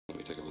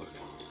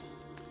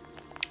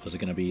Was it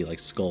gonna be like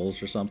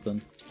skulls or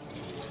something?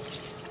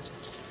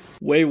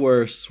 Way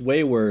worse,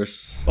 way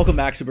worse. Welcome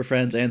back, super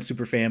friends and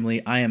super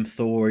family. I am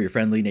Thor, your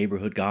friendly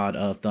neighborhood god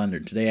of thunder.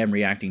 Today I'm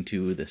reacting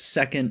to the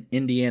second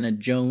Indiana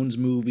Jones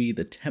movie,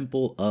 The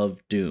Temple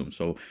of Doom.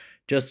 So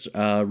just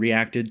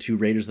reacted to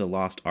Raiders of the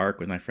Lost Ark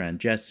with my friend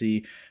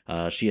Jessie.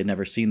 She had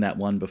never seen that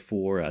one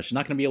before. She's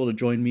not going to be able to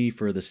join me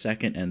for the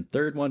second and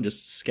third one,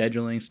 just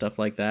scheduling, stuff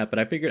like that. But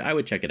I figured I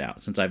would check it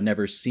out since I've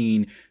never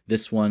seen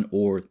this one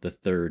or the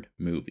third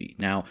movie.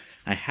 Now,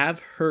 I have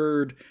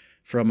heard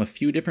from a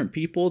few different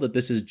people that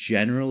this is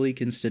generally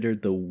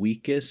considered the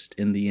weakest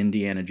in the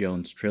Indiana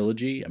Jones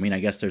trilogy. I mean, I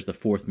guess there's the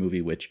fourth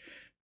movie, which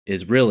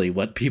is really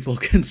what people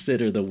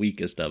consider the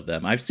weakest of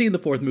them. I've seen the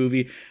fourth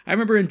movie. I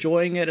remember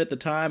enjoying it at the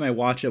time. I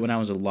watched it when I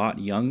was a lot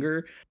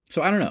younger.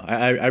 So I don't know.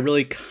 I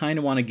really kind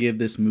of want to give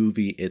this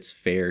movie its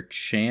fair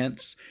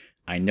chance.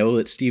 I know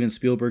that Steven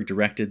Spielberg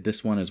directed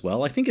this one as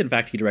well. I think, in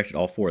fact, he directed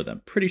all four of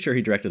them. Pretty sure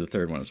he directed the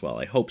third one as well.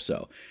 I hope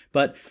so.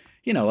 But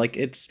you know, like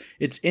it's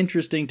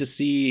interesting to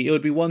see. It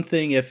would be one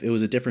thing if it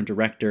was a different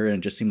director and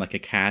it just seemed like a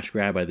cash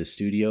grab by the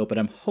studio, but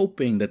I'm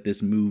hoping that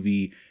this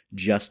movie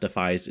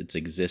justifies its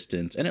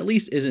existence and at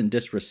least isn't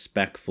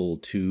disrespectful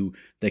to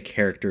the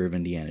character of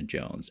Indiana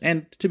Jones.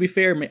 And to be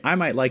fair, I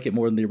might like it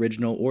more than the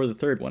original or the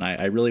third one.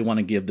 I really want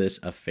to give this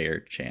a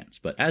fair chance.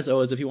 But as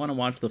always, if you want to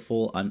watch the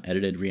full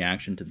unedited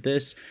reaction to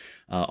this,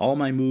 all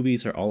my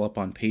movies are all up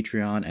on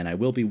Patreon, and I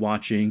will be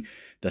watching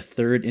the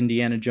third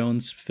Indiana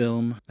Jones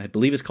film. I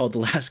believe it's called The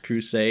Last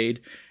Crusade,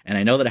 and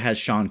I know that it has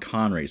Sean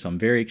Connery, so I'm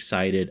very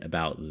excited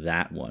about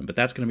that one. But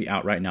that's going to be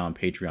out right now on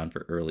Patreon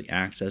for early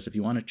access if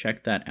you want to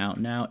check that out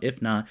now. If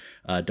not,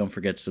 don't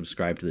forget to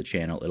subscribe to the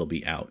channel. It'll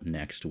be out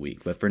next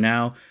week. But for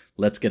now,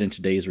 let's get into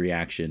today's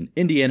reaction,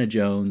 Indiana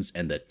Jones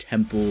and the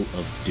Temple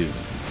of Doom.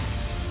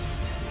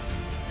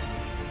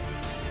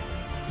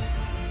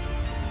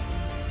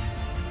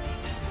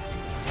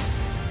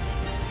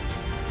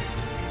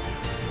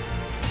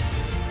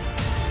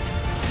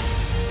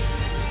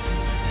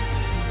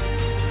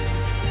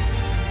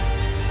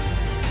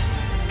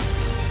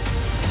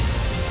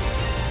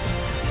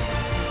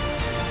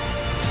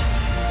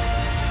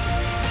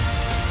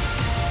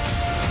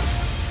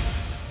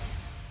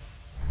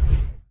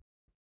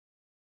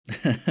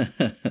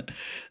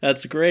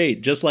 That's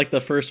great. Just like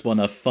the first one,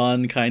 a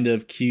fun, kind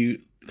of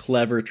cute,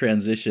 clever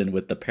transition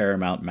with the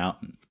Paramount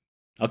Mountain.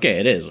 Okay,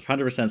 it is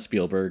 100%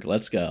 Spielberg.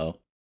 Let's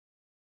go.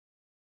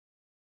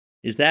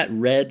 Is that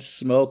red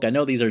smoke? I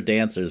know these are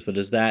dancers, but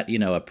is that, you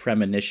know, a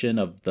premonition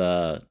of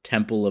the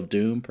Temple of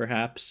Doom,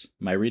 perhaps?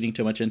 Am I reading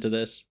too much into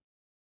this?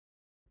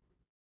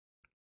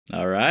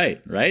 All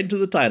right, right into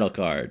the title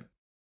card.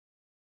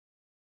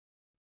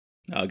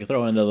 I'll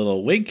throw in a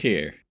little wink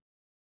here.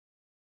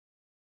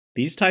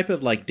 These type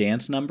of like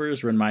dance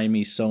numbers remind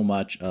me so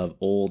much of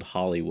old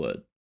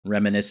Hollywood,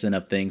 reminiscent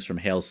of things from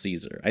Hail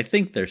Caesar. I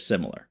think they're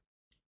similar.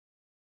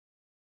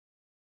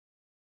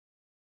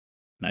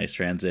 Nice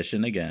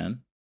transition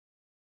again.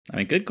 I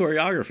mean, good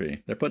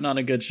choreography. They're putting on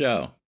a good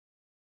show.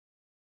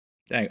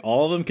 Dang,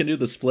 all of them can do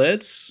the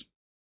splits?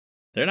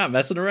 They're not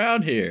messing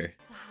around here.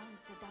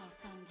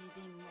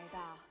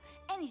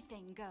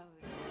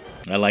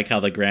 I like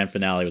how the grand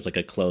finale was like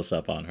a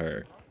close-up on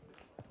her.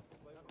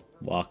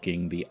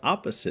 Walking the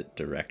opposite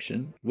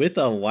direction with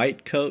a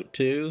white coat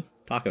too.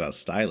 Talk about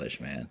stylish,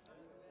 man.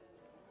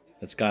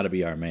 That's got to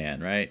be our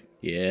man, right?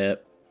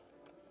 Yep.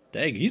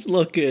 Dang, he's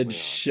looking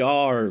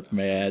sharp,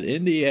 man.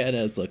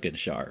 Indiana's looking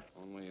sharp.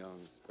 Only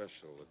on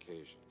special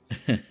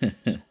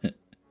occasions.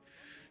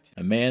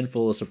 A man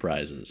full of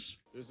surprises.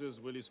 This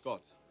is Willie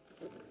Scott.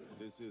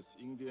 This is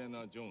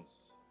Indiana Jones.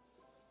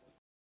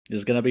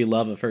 Is gonna be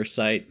love at first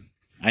sight.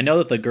 I know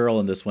that the girl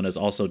in this one is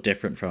also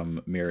different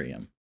from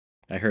Miriam.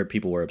 I heard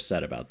people were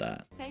upset about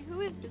that. Say,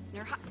 who is this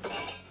nerd?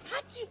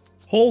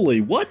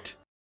 Holy, what?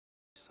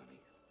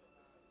 Sonny.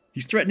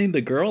 He's threatening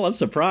the girl? I'm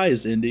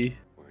surprised, Indy.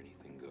 Where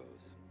anything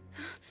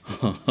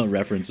goes.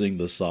 Referencing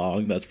the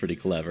song. That's pretty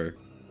clever.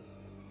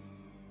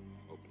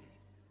 Open.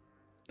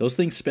 Those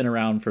things spin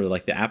around for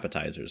like the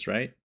appetizers,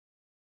 right?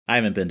 I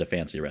haven't been to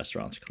fancy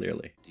restaurants,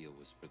 clearly. Deal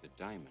was for the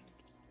diamond.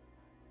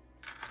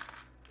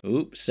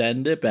 Oops,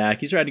 send it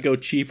back. He's trying to go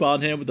cheap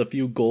on him with a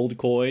few gold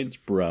coins.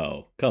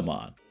 Bro, come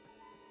on.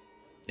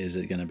 Is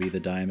it gonna be the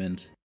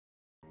diamond?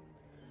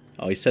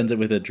 Oh, he sends it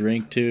with a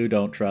drink too.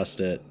 Don't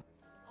trust it.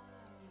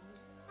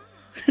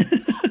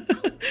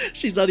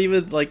 She's not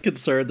even like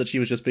concerned that she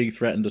was just being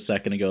threatened a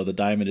second ago. The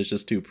diamond is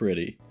just too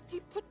pretty.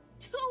 He put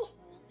 2 holes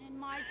in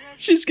my dress.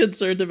 She's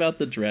concerned about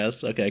the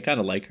dress. Okay, I kind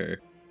of like her.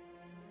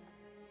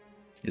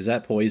 Is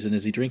that poison?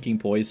 Is he drinking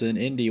poison?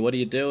 Indy, what are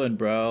you doing,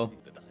 bro? Are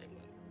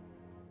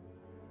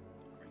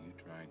you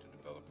trying to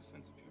develop a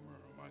sense of humor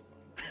or am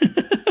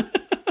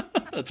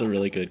I? That's a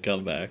really good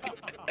comeback.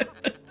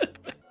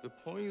 The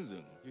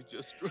poison you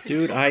just drank.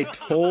 Dude, I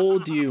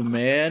told you,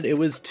 man. It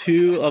was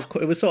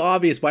it was so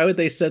obvious. Why would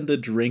they send the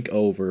drink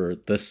over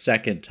the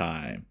second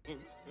time?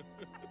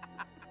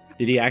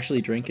 Did he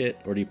actually drink it,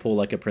 or did he pull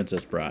like a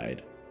Princess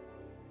Bride?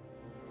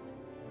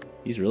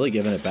 He's really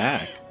giving it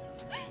back.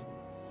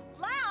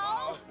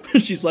 Wow.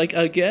 She's like,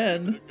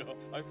 again.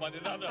 I find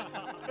another.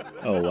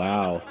 Oh,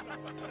 wow.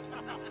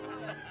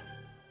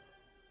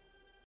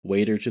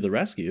 Waiter to the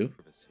rescue.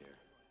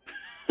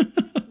 Not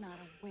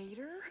a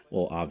waiter.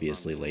 Well,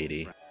 obviously,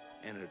 lady.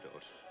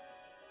 Antidote.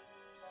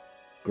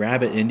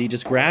 Grab it, Indy.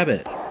 Just grab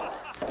it.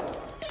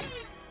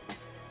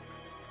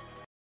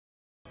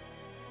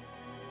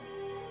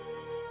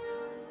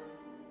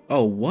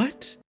 Oh,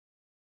 what?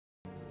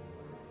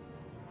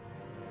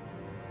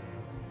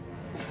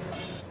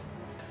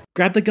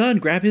 Grab the gun.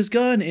 Grab his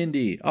gun,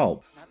 Indy.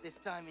 Oh. Not this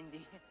time,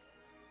 Indy.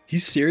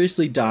 He's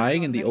seriously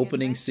dying in the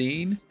opening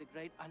scene? The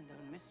great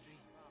unknown mystery.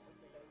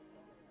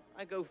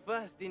 I go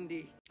first,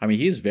 Indy. I mean,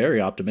 he's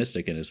very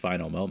optimistic in his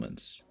final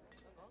moments.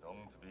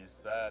 Don't be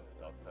sad,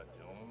 Dr.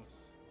 Jones.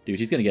 Dude,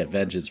 he's gonna get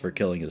vengeance for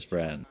killing his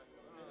friend.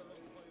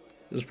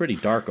 This is a pretty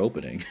dark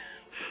opening.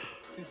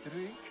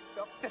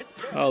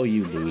 Oh,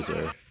 you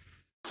loser.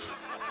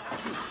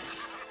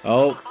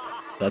 Oh,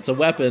 that's a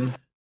weapon.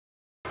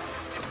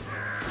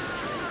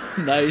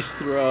 Nice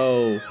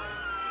throw.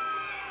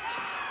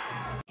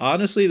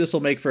 Honestly, this will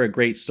make for a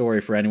great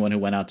story for anyone who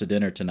went out to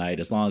dinner tonight,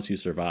 as long as you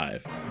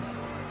survive.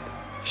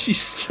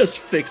 She's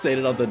just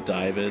fixated on the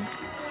diamond.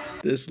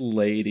 This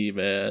lady,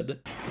 man.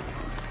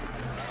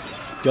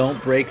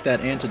 Don't break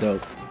that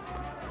antidote.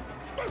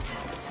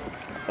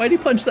 Why'd he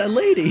punch that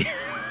lady?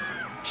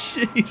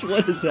 Jeez,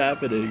 what is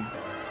happening?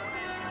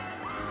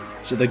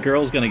 So the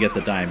girl's gonna get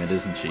the diamond,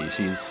 isn't she?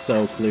 She's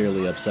so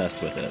clearly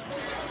obsessed with it.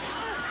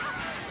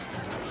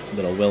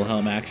 Little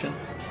Wilhelm action.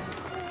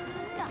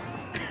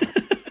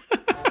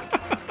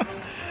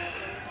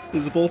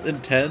 This is both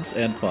intense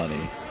and funny.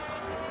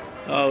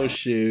 Oh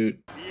shoot.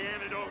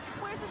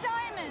 Where's the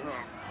diamond?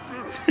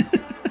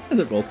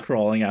 They're both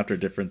crawling after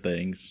different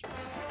things.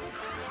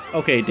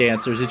 Okay,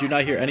 dancers, did you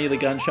not hear any of the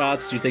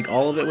gunshots? Do you think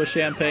all of it was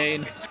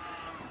champagne?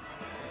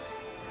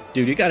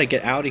 Dude, you gotta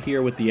get out of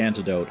here with the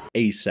antidote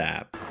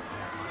ASAP.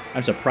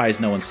 I'm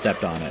surprised no one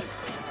stepped on it.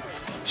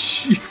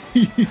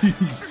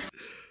 Jeez.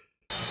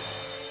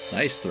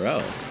 Nice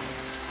throw.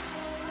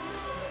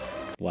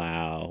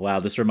 Wow. Wow,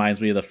 this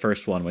reminds me of the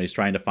first one when he's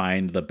trying to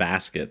find the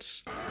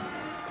baskets.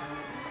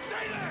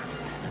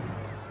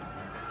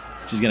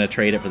 She's gonna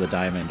trade it for the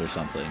diamond or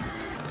something.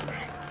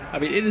 I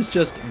mean, it is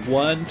just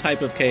one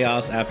type of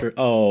chaos after...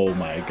 Oh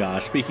my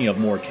gosh, speaking of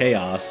more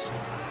chaos.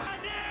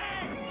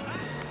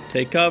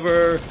 Take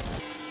cover.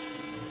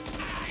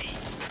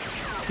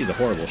 He's a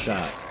horrible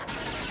shot.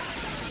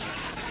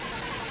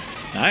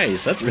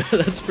 Nice,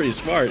 that's pretty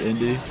smart,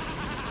 Indy.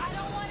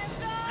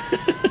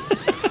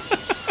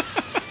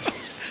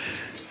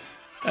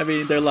 I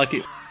mean, they're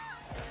lucky.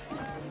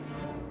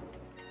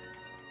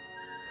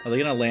 Are they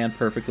gonna land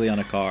perfectly on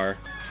a car?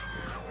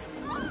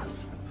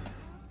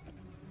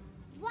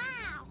 Wow,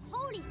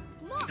 holy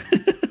smoke!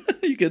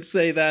 You could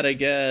say that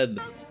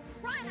again.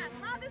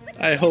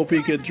 I hope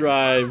he can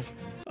drive.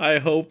 I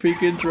hope he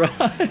can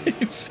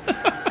drive.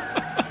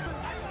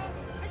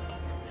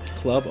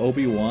 Club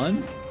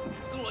Obi-Wan?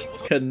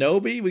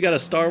 Kenobi? We got a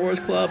Star Wars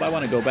club? I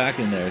want to go back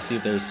in there, see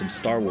if there's some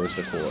Star Wars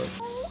decor.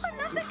 Oh, I'm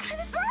not that kind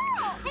of girl!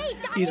 Hey,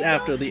 Dr. He's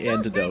after the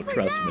Jones, antidote,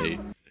 trust me.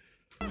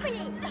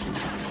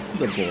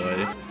 The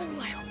boy. Oh,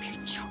 I hope you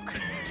choke.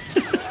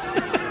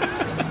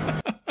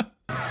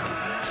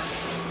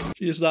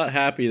 She's not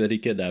happy that he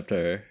kidnapped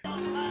her.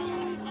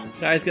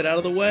 Guys, get out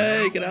of the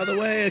way! Get out of the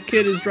way! A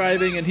kid is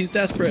driving and he's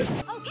desperate. Okay,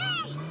 you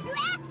asked for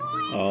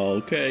it!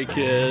 Okay,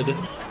 kid.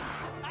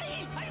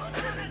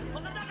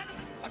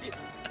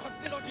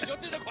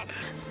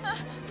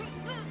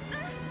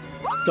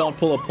 Don't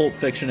pull a Pulp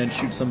Fiction and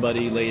shoot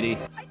somebody, lady.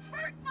 I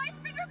burnt my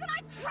fingers and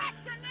I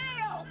cracked a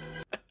nail!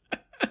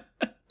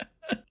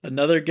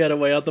 Another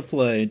getaway on the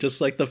plane,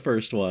 just like the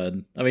first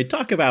one. I mean,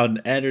 talk about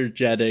an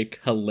energetic,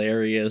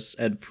 hilarious,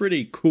 and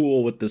pretty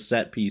cool with the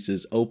set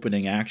pieces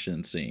opening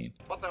action scene.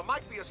 But there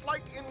might be a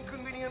slight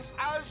inconvenience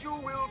as you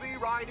will be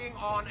riding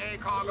on a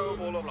cargo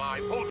full of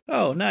live poultry.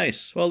 Oh,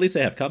 nice. Well, at least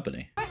they have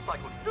company. Best I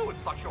could do at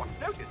such short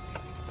notice.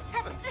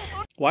 Heavens.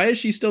 Why is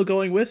she still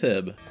going with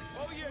him?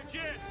 Oh, yeah,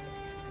 Jed.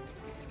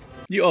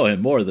 You owe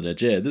him more than a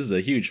jid. This is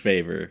a huge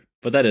favor.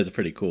 But that is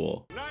pretty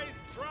cool.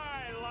 Nice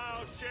try,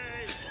 Lao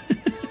Shay.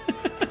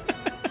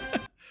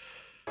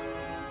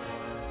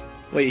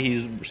 Wait,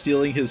 he's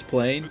stealing his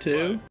plane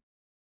too?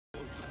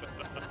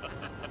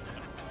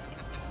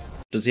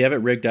 Does he have it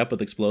rigged up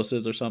with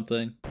explosives or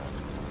something?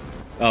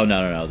 Oh,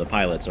 no. The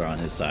pilots are on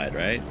his side,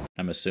 right?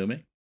 I'm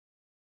assuming.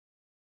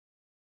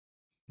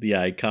 The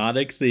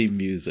iconic theme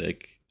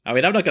music. I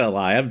mean, I'm not gonna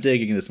lie. I'm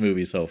digging this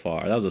movie so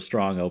far. That was a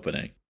strong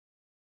opening.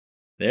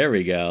 There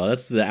we go.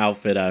 That's the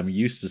outfit I'm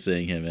used to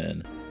seeing him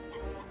in.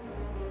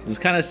 It was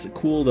kind of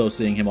cool, though,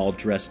 seeing him all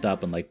dressed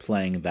up and, like,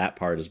 playing that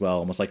part as well.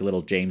 Almost like a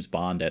little James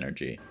Bond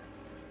energy.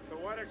 So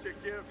why don't you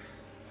give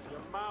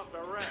your mouth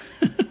a rest?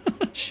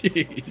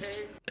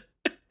 Jeez.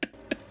 What do you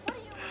mean,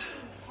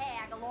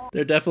 tag along?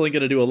 They're definitely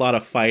going to do a lot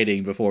of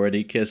fighting before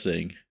any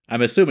kissing.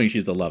 I'm assuming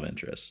she's the love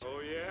interest. Oh,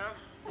 yeah?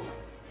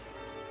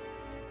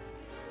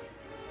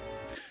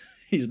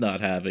 He's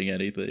not having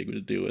anything to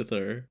do with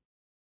her.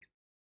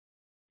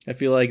 I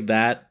feel like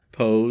that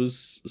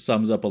pose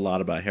sums up a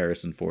lot about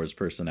Harrison Ford's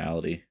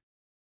personality.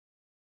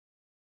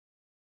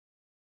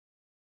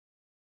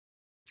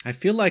 I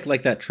feel like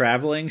that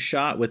traveling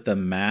shot with the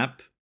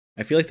map,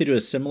 I feel like they do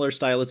a similar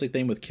stylistic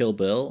thing with Kill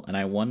Bill, and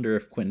I wonder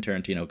if Quentin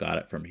Tarantino got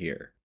it from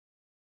here.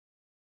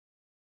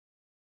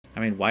 I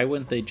mean, why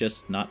wouldn't they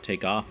just not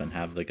take off and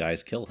have the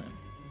guys kill him?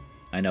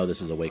 I know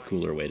this is a way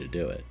cooler way to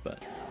do it,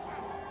 but...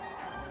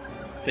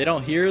 They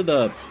don't hear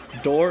the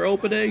door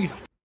opening?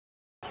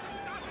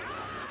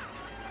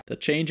 The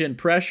change in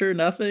pressure?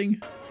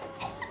 Nothing?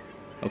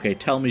 Okay,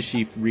 tell me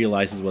she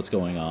realizes what's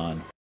going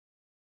on.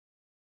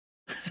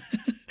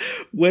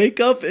 Wake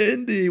up,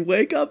 Indy!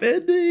 Wake up,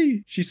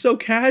 Indy! She's so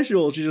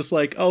casual. She's just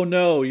like, oh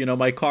no, you know,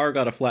 my car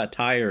got a flat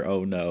tire.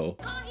 Oh no.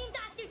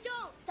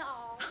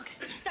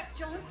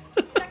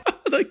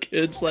 The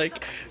kid's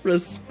like,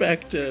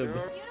 respect him. You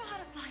know how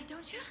to fly,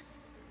 don't you?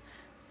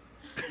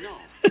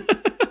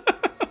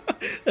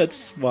 That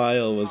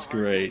smile was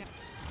great.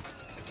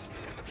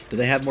 Do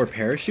they have more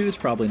parachutes?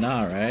 Probably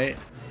not, right?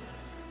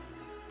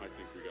 I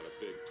think we got a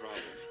big problem.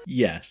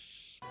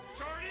 Yes.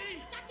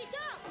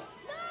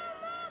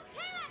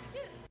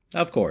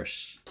 Of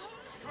course.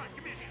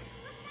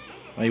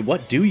 I mean,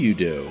 what do?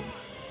 Do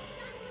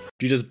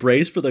you just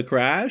brace for the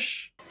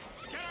crash?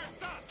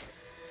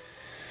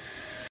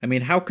 I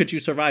mean, how could you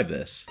survive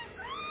this?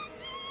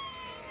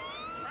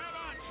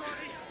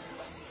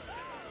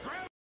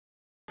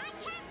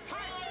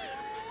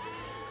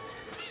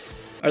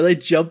 Are they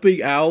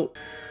jumping out?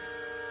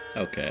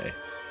 Okay.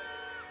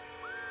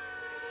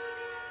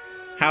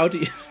 How do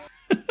you...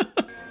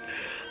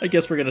 I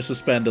guess we're gonna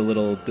suspend a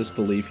little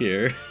disbelief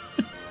here.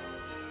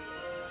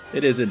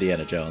 It is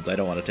Indiana Jones. I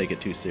don't want to take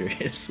it too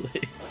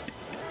seriously.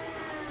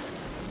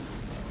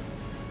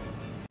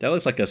 That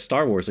looks like a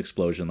Star Wars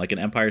explosion, like an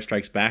Empire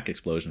Strikes Back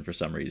explosion for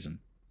some reason.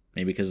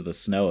 Maybe because of the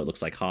snow, it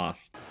looks like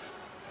Hoth.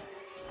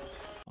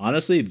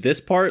 Honestly, this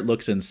part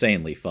looks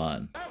insanely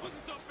fun.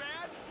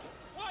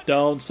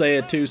 Don't say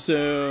it too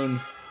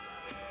soon.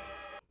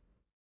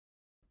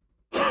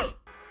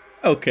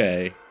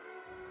 Okay.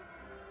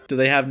 Do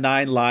they have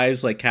 9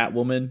 lives like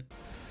Catwoman?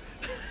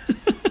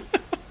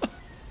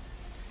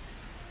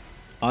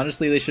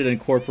 Honestly, they should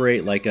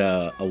incorporate like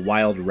a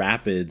Wild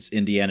Rapids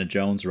Indiana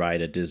Jones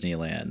ride at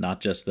Disneyland, not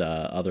just the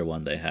other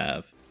one they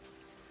have.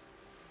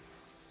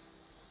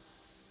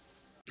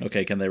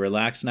 Okay, can they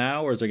relax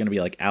now, or is there going to be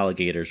like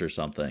alligators or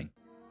something?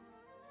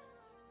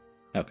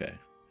 Okay,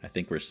 I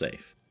think we're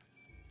safe.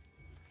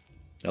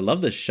 I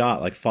love this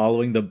shot, like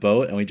following the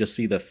boat and we just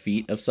see the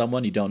feet of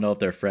someone. You don't know if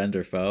they're friend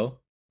or foe.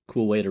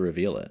 Cool way to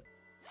reveal it.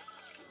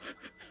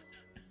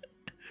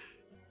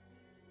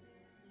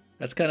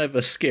 That's kind of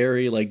a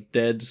scary, like,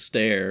 dead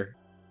stare.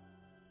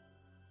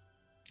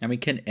 I mean,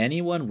 can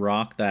anyone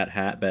rock that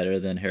hat better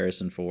than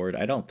Harrison Ford?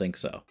 I don't think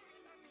so.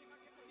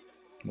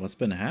 What's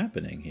been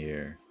happening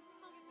here?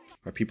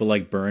 Are people,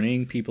 like,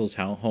 burning people's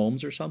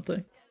homes or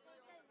something?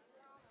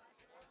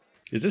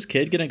 Is this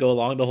kid gonna go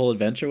along the whole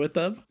adventure with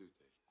them?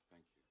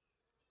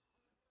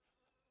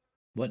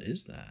 What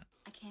is that?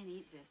 I can't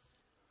eat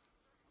this.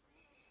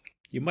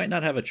 You might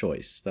not have a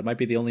choice. That might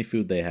be the only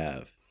food they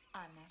have.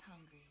 I'm not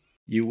hungry.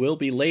 You will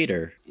be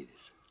later. Eat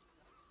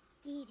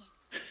it. Eat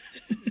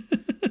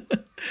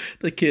it.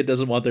 The kid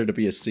doesn't want there to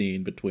be a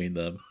scene between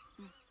them.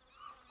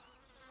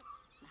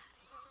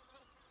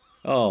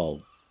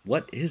 Oh,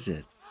 what is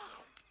it?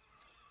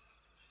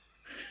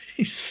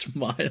 He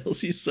smiles.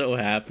 He's so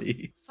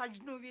happy.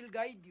 Sajno will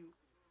guide you.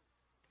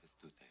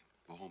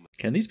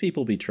 Can these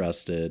people be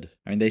trusted?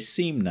 I mean, they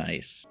seem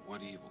nice.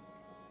 What evil?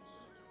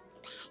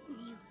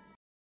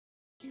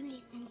 You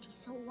listen to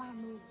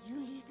someone, you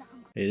live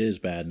longer. It is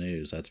bad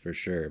news, that's for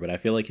sure. But I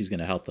feel like he's going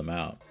to help them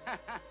out.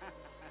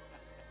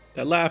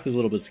 That laugh is a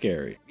little bit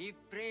scary. We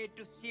pray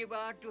to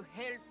Shiva to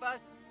help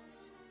us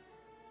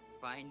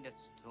find the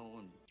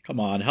stone. Come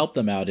on, help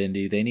them out,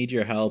 Indy. They need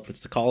your help.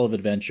 It's the call of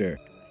adventure.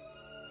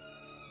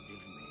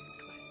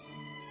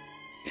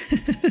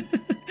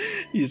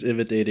 He's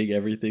imitating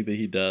everything that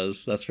he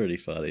does. That's pretty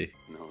funny.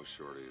 No,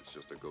 Shorty, it's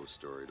just a ghost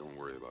story. Don't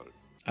worry about it.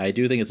 I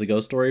do think it's a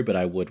ghost story, but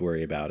I would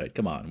worry about it.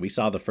 Come on, we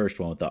saw the first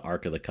one with the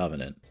Ark of the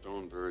Covenant.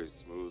 Stone very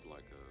smooth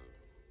like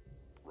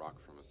a rock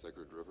from a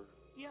sacred river.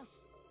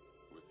 Yes,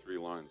 With 3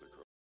 lines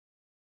across,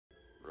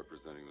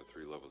 representing the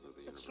 3 levels of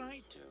the universe. that's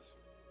right. Yes.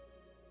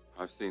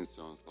 I've seen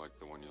stones like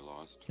the one you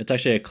lost. It's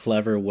actually a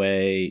clever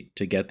way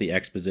to get the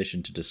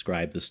exposition to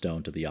describe the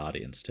stone to the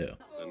audience, too.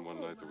 Then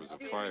one night there was a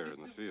fire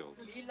in the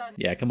fields.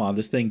 Yeah, come on,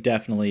 this thing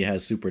definitely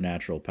has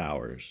supernatural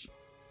powers.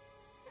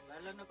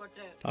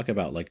 Talk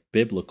about, like,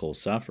 biblical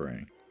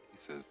suffering. He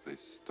says they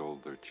stole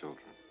their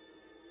children.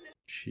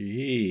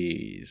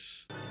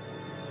 Jeez.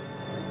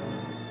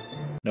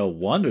 No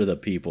wonder the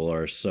people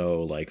are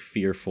so, like,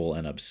 fearful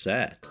and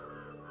upset.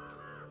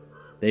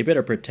 They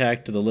better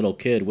protect the little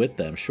kid with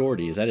them.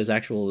 Shorty, is that his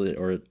actual,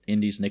 or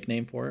Indy's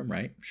nickname for him,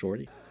 right?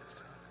 Shorty?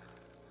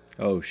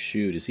 Oh,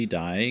 shoot, is he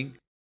dying?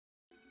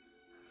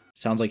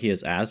 Sounds like he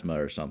has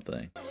asthma or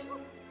something.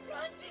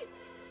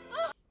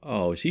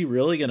 Oh, is he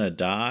really gonna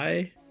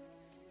die?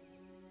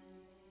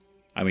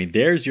 I mean,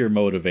 there's your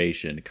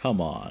motivation.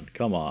 Come on,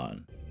 come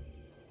on.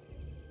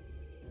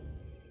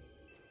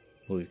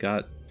 Well, we've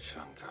got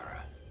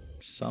Shankara.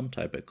 some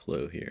type of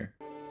clue here.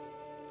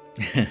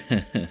 He's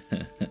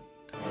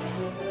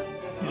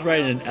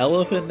riding an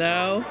elephant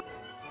now?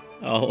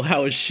 Oh,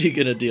 how is she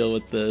gonna deal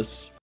with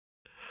this?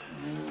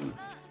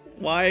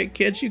 Why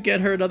can't you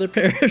get her another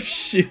pair of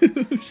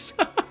shoes?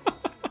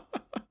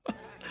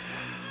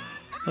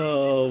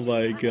 Oh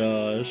my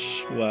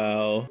gosh,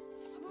 wow.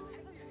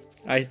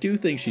 I do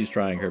think she's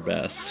trying her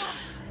best.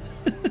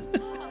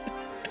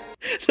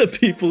 The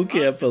people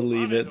can't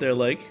believe it. They're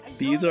like,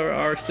 these are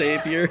our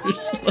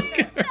saviors. Look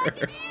at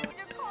her.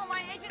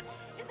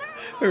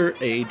 Her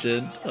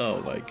agent.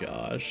 Oh my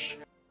gosh.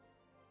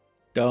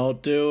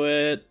 Don't do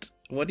it.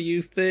 What do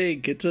you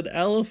think? It's an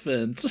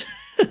elephant.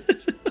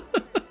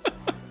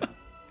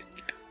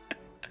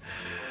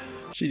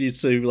 She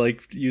needs to,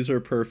 like, use her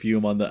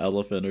perfume on the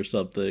elephant or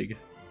something.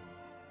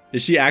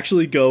 Is she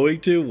actually going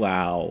to?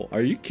 Wow.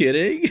 Are you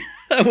kidding?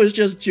 I was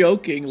just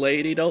joking,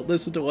 lady. Don't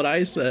listen to what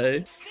I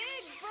say.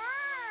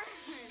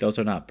 Those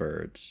are not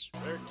birds.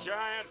 They're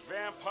giant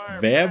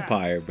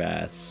Vampire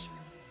bats.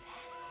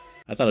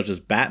 I thought it was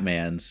just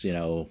Batman's, you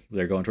know,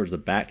 they're going towards the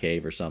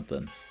Batcave or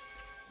something.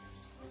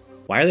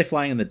 Why are they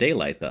flying in the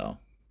daylight, though?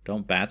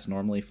 Don't bats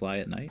normally fly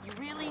at night? You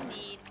really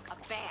need a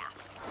bath.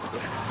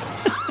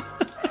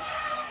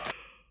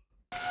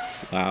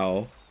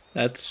 Wow.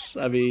 That's,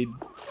 I mean,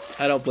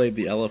 I don't blame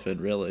the elephant,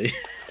 really.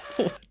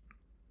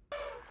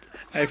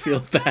 I feel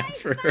bad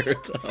for her,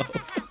 though.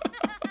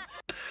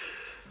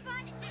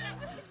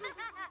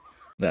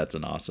 That's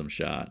an awesome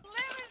shot.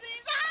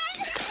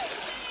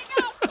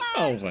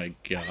 Oh my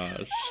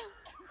gosh.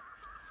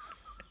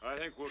 I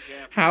think we'll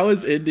camp. How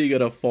is Indy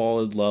gonna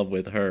fall in love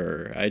with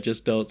her? I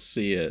just don't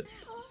see it.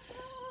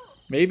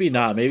 Maybe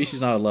not. Maybe she's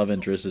not a love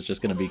interest. It's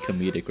just gonna be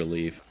comedic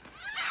relief.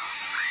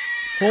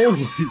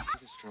 Holy! The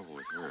biggest trouble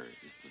with her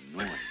is the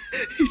noise.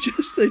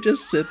 They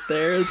just sit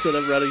there instead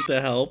of running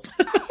to help.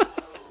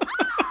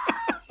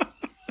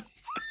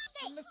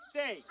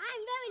 Mistake.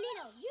 I'm very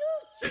little. You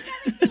cheat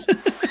everything.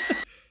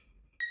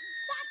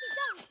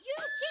 You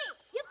cheat.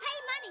 You pay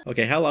money.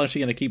 Okay, how long is she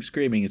gonna keep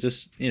screaming? Is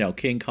this, you know,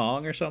 King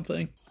Kong or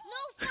something?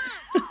 No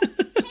fun.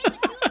 Play with you.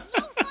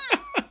 No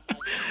fun.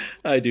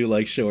 I do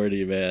like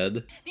Shorty,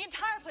 man. The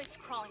entire place is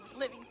crawling with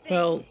living things.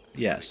 Well,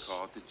 yes.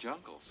 Call it the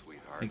jungle,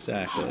 sweetheart.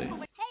 Exactly.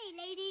 Hey,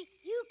 lady.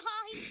 You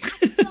call him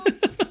Patrick.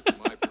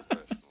 My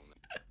professional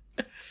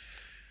name.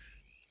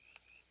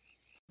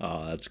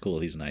 Oh, that's cool.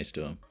 He's nice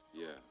to him.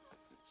 Yeah.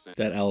 It's same.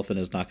 That elephant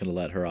is not going to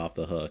let her off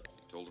the hook.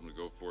 Told him to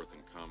go forth in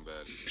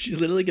combat.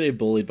 She's literally getting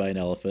bullied by an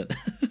elephant.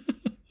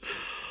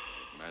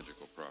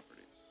 Magical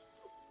properties.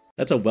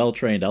 That's a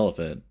well-trained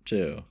elephant,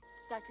 too.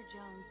 Dr.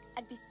 Jones,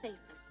 I'd be safer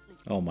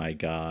sleeping. Oh my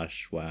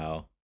gosh,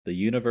 wow. The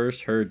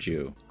universe heard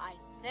you. I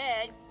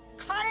said,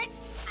 cut it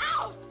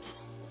out!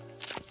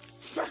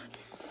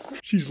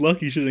 She's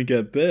lucky she didn't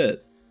get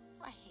bit.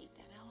 I hate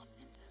that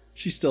elephant.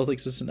 She still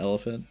thinks it's an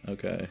elephant?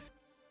 Okay.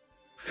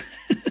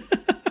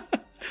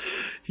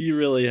 He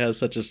really has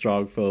such a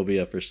strong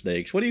phobia for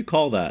snakes. What do you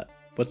call that?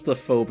 What's the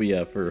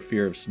phobia for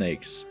fear of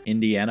snakes?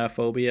 Indiana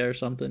phobia or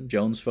something?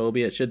 Jones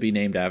phobia? It should be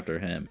named after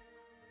him.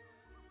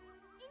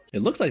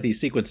 It looks like these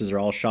sequences are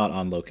all shot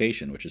on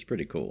location, which is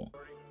pretty cool.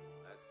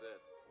 That's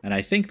it. And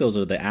I think those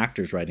are the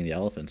actors riding the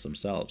elephants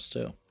themselves,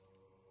 too.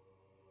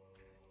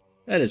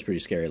 That is pretty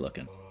scary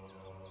looking.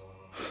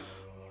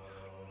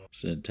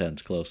 It's an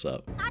intense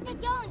close-up. Dr.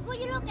 Jones, what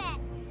you look at?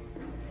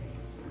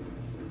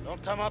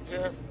 Don't come up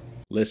here.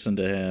 Listen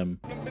to him.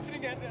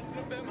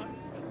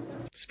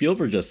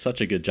 Spielberg does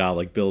such a good job,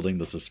 like, building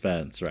the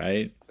suspense,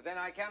 right? But then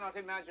I cannot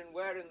imagine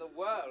where in the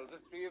world the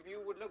three of you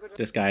would look at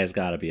This guy has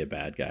got to be a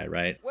bad guy,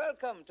 right?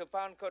 Welcome to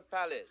Poundcoat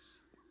Palace.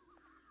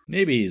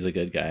 Maybe he's a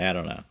good guy, I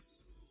don't know.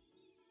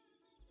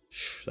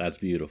 That's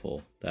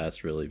beautiful.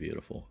 That's really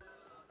beautiful.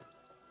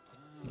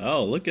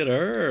 Oh, look at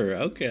her.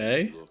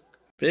 Okay.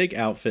 Big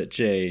outfit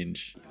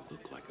change. You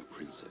look like a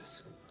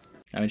princess.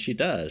 I mean, she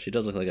does. She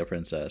does look like a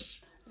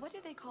princess. What do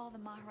they call the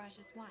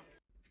Maharaja's wife?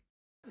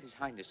 His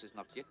Highness has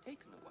not yet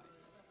taken a wife.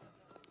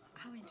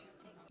 How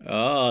interesting.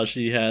 Oh,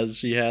 she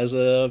has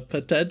a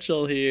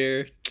potential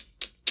here.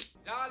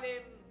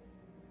 Zalim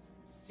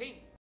Singh.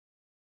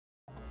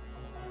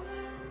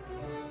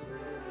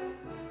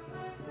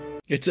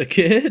 It's a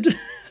kid?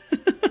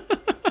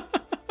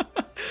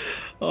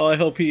 Oh, I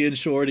hope he and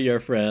Shorty are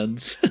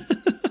friends.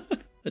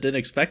 I didn't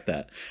expect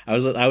that.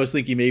 I was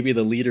thinking maybe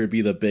the leader would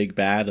be the big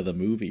bad of the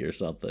movie or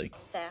something.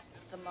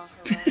 That's the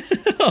Maharaja.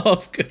 Oh,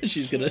 of course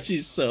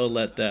she's so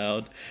let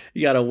down.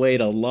 You gotta wait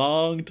a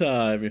long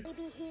time. Maybe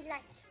he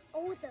like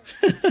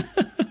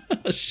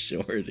older.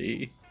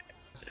 Shorty.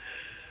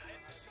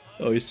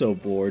 Oh, he's so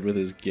bored with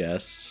his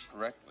guests.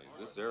 Correctly,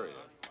 this area.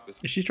 This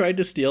Is she trying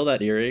to steal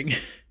that earring?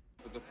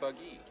 for the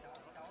thuggy.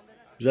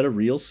 Is that a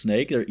real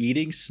snake? They're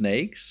eating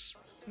snakes?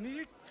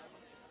 Sneak.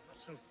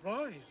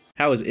 Surprise.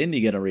 How is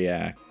Indy gonna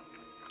react?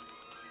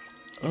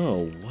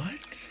 Oh,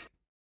 what?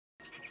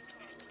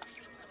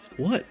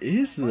 What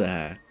is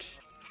that?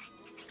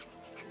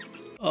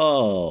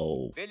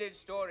 Oh. Village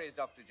stories,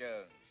 Dr.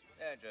 Jones.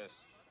 They're just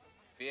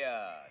fear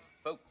and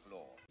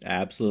folklore.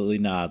 Absolutely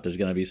not. There's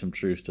gonna be some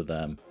truth to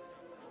them.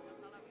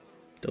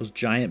 Those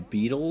giant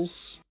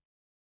beetles?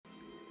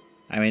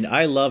 I mean,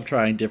 I love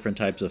trying different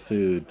types of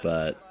food,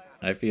 but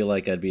I feel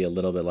like I'd be a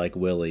little bit like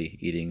Willie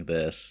eating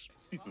this.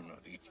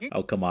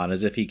 Oh, come on,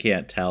 as if he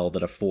can't tell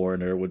that a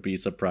foreigner would be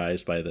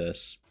surprised by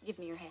this. Give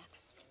me your hat.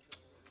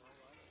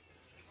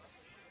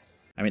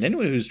 I mean,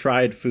 anyone who's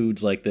tried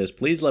foods like this,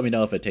 please let me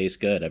know if it tastes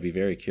good. I'd be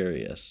very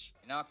curious.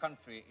 In our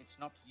country, it's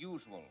not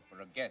usual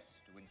for a guest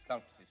to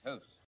insult his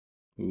host.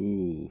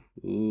 Ooh,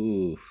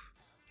 ooh.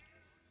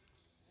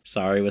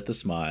 Sorry with the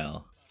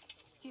smile.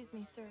 Excuse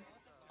me, sir.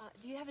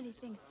 Do you have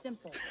anything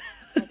simple?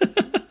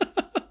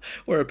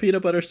 Or a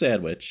peanut butter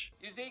sandwich.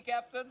 You see,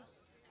 Captain?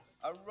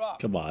 A rock.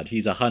 Come on,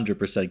 he's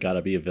 100%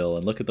 gotta be a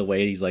villain. Look at the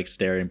way he's like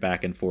staring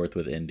back and forth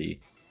with Indy.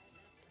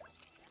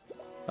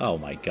 Oh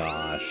my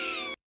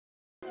gosh.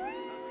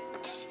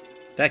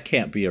 That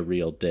can't be a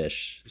real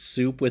dish.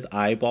 Soup with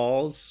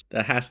eyeballs?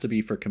 That has to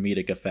be for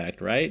comedic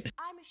effect, right?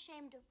 I'm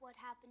ashamed of what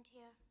happened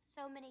here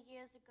so many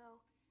years ago,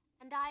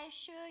 and I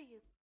assure you,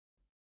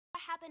 it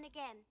will happen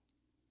again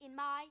in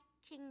my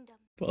kingdom.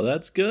 Well,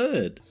 that's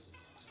good.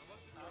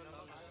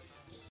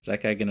 Is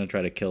that guy gonna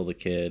try to kill the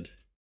kid?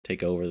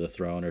 Take over the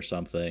throne or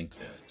something?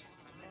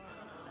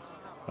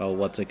 Oh,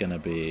 what's it gonna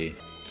be?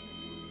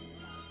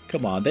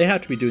 Come on, they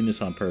have to be doing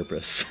this on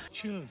purpose.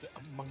 Chilled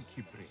a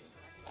monkey brain.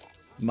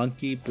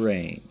 Monkey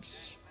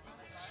brains.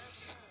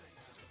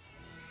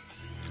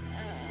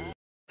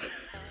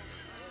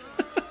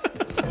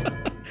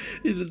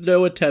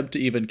 No attempt to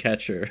even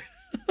catch her.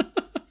 I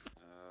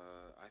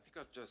think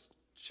I'll just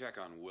check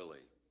on Willie.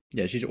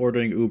 Yeah, she's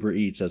ordering Uber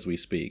Eats as we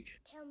speak.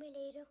 Tell me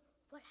later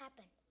what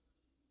happened.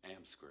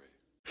 Amscray.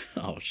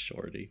 Oh,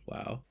 Shorty,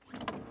 wow.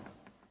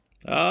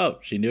 Oh,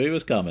 she knew he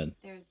was coming.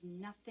 There's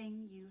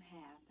nothing you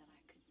have that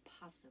I could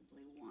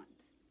possibly want.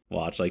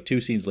 Watch, like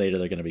 2 scenes later,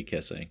 they're gonna be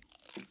kissing.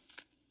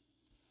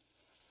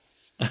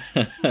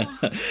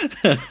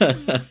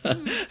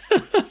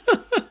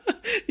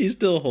 He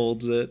still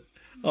holds it.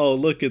 Oh,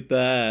 look at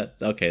that.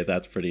 Okay,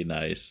 that's pretty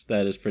nice.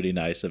 That is pretty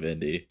nice of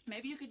Indy.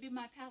 Maybe you could be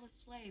my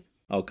palace slave.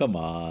 Oh, come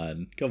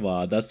on. Come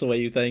on. That's the way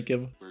you thank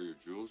him? Wear your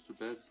jewels to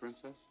bed,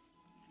 princess?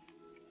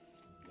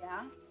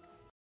 Yeah?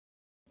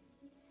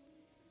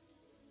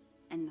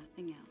 And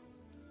nothing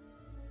else.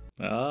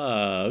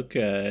 Ah,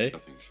 okay.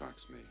 Nothing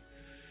shocks me.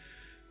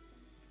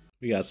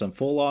 We got some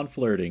full-on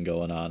flirting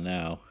going on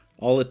now.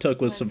 All it took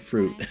was some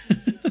fruit.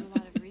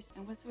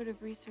 And what sort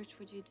of research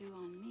would you do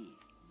on me?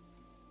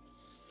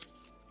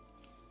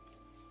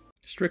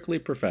 Strictly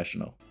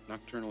professional.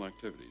 Nocturnal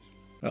activities.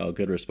 Oh,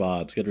 good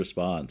response. Good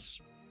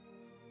response.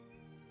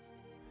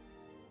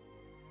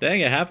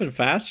 Dang, it happened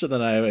faster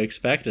than I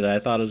expected. I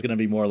thought it was going to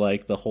be more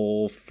like the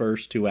whole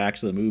first 2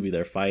 acts of the movie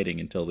they're fighting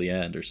until the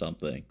end or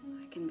something.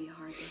 It can be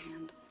hard to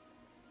handle.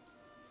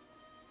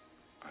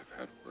 I've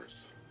had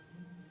worse.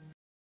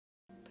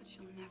 But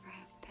you'll never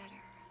have better.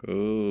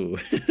 Ooh.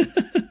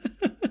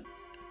 I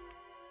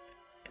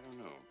don't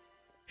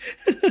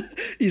know.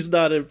 He's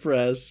not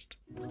impressed.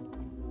 I'm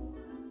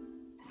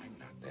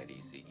not that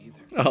easy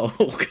either. Oh.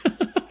 With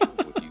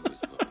you as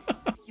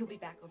Willie. You'll be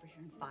back over here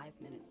in 5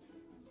 minutes.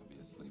 I'll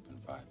be asleep in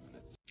 5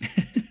 minutes.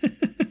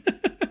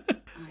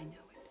 I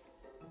know it.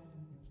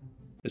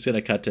 It's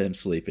gonna cut to him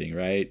sleeping,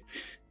 right?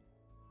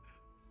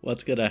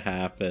 What's gonna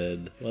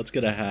happen? What's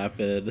gonna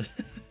happen?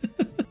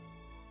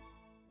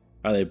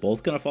 Are they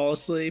both gonna fall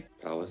asleep?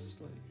 Palace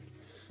slave.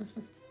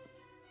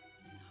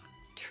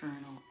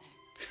 Nocturnal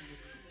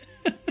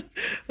activity.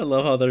 I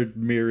love how they're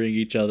mirroring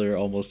each other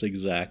almost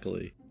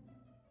exactly.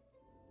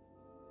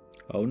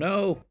 Oh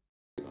no!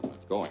 I'm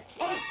not going.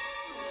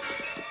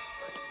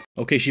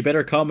 Okay, she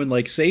better come and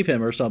like save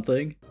him or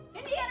something.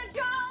 Indiana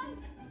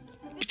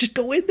Jones! Just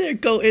go in there,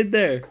 go in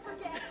there.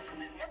 Forget it.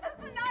 This is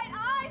the night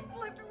I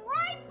slipped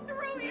right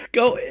through you.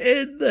 Go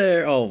in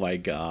there. Oh my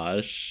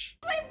gosh.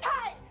 Sleep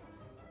tight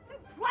and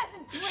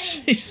pleasant dreams.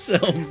 She's so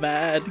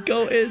mad.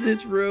 Go in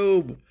his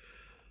room.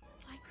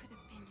 I could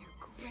have been your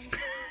greatest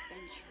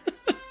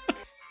adventure.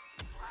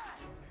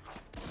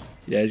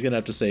 Yeah, he's gonna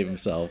have to save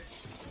himself.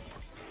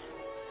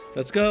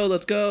 Let's go,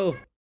 let's go.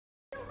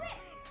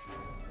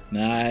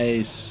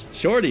 Nice.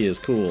 Shorty is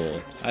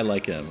cool. I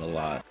like him a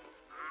lot.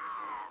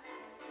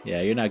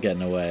 Yeah, you're not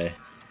getting away.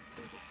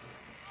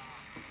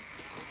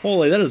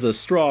 Holy, that is a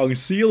strong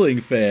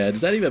ceiling fan.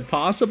 Is that even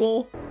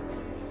possible?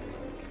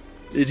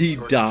 Did he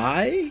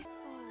die?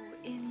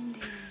 Oh, Indy.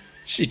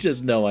 She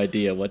has no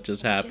idea what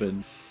just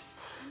happened.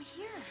 I'm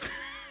here.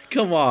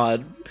 Come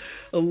on.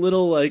 A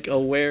little, like,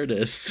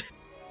 awareness.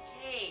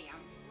 Hey,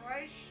 I'm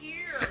right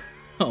here.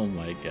 Oh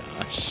my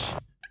gosh.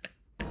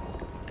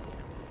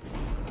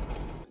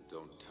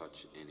 Don't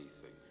touch anything.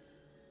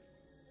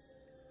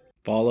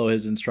 Follow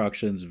his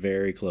instructions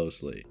very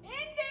closely. Indy!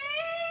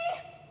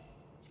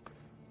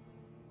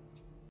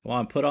 Come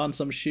on, put on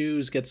some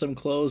shoes, get some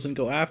clothes, and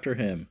go after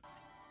him.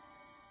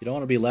 You don't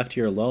want to be left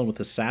here alone with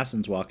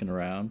assassins walking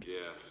around.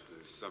 Yeah,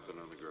 there's something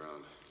on the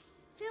ground.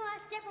 Feel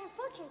like step on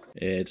fortune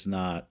cookie. It's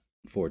not.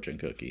 fortune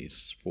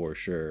cookies, for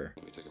sure.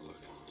 Let me take a look.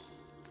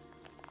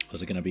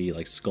 Was it gonna be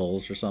like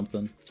skulls or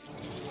something?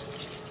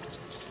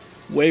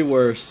 Way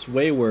worse,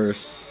 way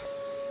worse.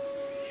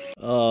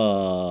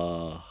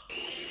 Oh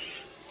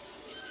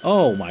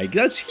my,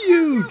 that's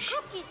huge!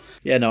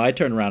 Yeah, no, I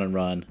turn around and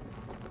run.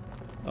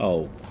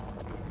 Oh.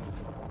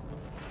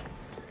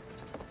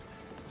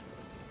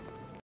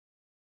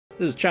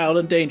 This is child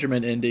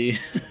endangerment, Indy.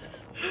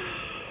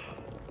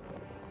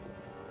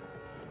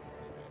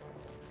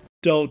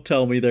 Don't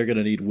tell me they're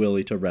gonna need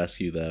Willy to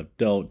rescue them.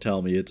 Don't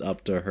tell me it's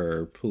up to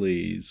her,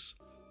 please.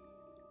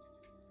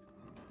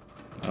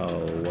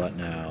 Oh, what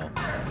now?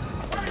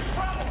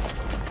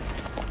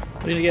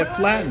 We're gonna get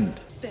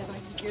flattened. Bet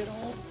I can get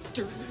all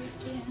dirty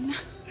again.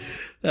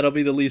 That'll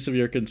be the least of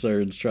your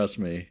concerns, trust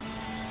me.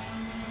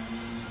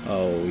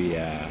 Oh,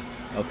 yeah.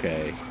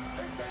 Okay.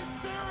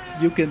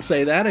 You can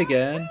say that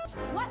again.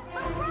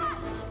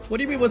 What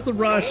do you mean, what's the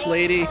rush,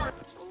 lady?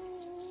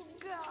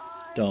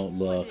 Don't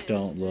look,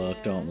 don't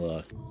look, don't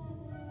look.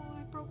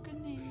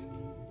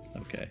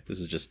 Okay, this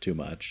is just too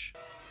much.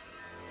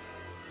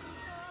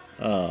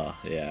 Oh,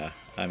 yeah.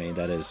 I mean,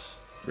 that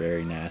is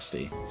very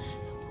nasty.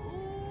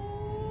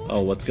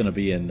 Oh, what's gonna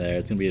be in there?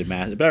 It's gonna be a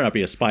mass. It better not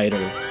be a spider.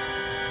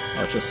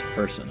 Oh, it's just a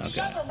person.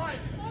 Okay.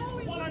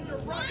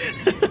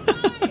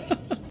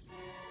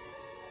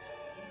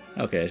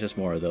 Okay, it's just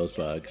more of those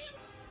bugs.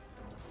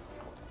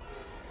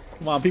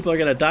 Come on, people are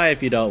gonna die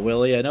if you don't,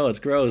 Willy. I know it's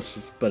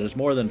gross, but it's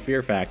more than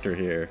fear factor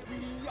here. We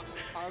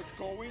are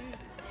going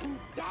to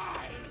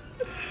die.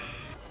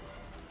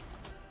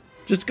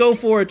 Just go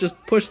for it. Just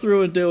push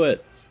through and do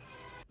it.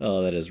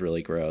 Oh, that is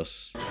really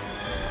gross.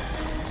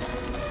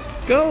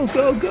 Go,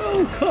 go,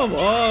 go! Come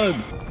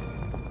on!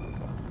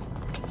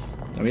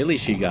 I mean, at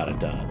least she got it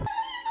done.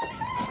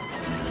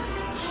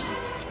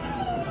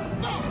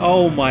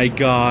 Oh my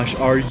gosh,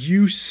 are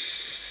you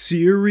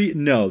serious?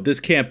 No, this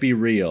can't be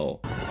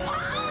real.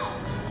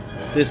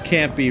 This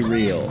can't be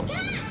real.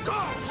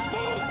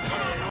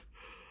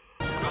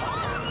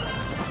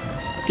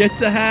 Get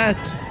the hat!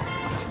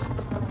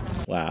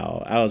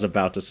 Wow, I was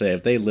about to say,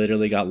 if they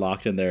literally got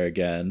locked in there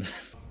again.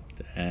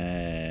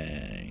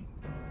 Dang.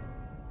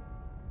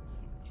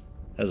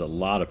 That's a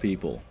lot of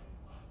people.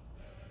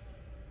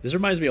 This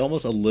reminds me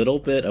almost a little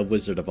bit of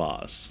Wizard of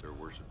Oz. They're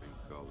worshiping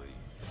Kali.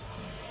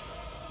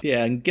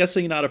 Yeah, I'm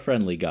guessing not a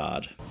friendly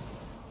god.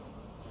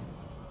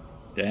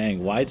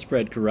 Dang,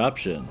 widespread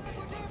corruption.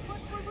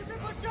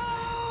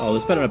 Oh,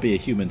 this better not be a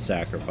human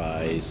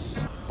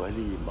sacrifice.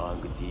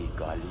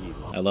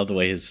 I love the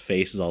way his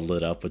face is all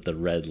lit up with the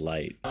red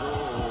light. No,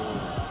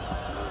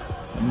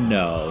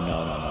 no, no,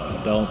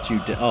 no. Don't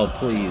you oh,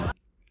 please.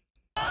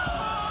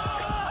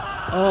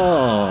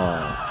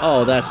 Oh,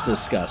 oh, that's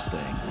disgusting.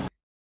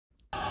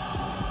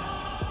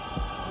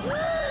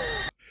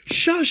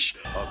 Shush!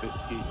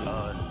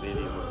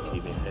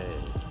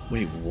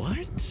 Wait,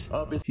 what?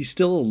 He's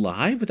still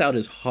alive without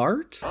his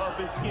heart? Did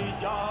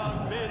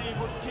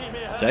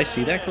I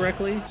see that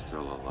correctly?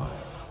 Still alive.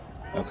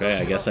 Okay,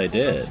 I guess I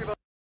did.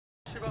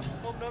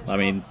 I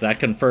mean, that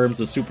confirms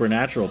the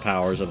supernatural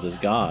powers of this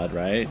god,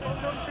 right?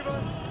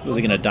 Was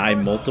he gonna die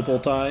multiple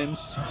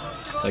times?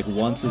 Like,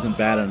 once isn't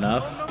bad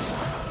enough?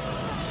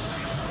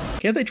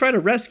 Can't they try to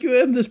rescue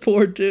him? This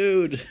poor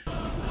dude!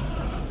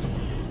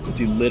 Is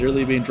he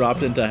literally being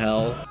dropped into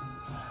hell?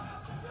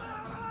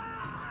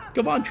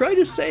 Come on, try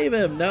to save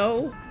him,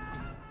 no?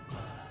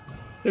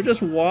 They're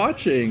just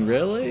watching,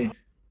 really?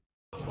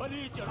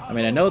 I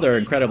mean, I know they're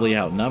incredibly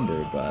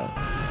outnumbered, but...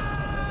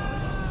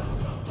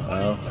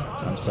 Well,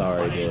 I'm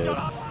sorry, dude.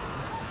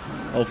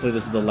 Hopefully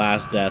this is the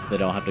last death, they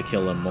don't have to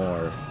kill him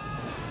more.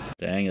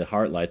 Dang, the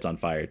heart light's on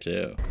fire,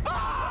 too.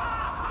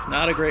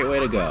 Not a great way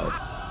to go.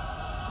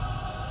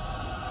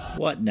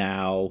 What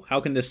now?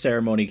 How can this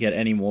ceremony get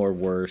any more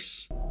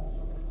worse?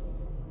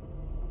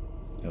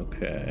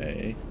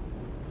 Okay.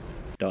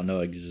 Don't know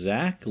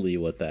exactly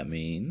what that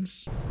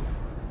means.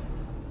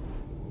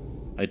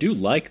 I do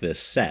like this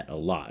set a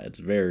lot. It's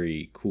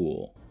very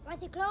cool.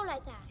 Why'd it glow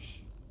like that?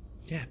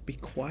 Yeah, be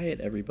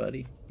quiet,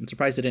 everybody. I'm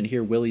surprised I didn't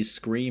hear Willy's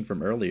scream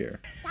from earlier.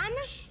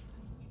 Diamonds?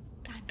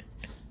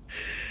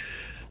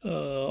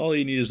 All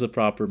you need is the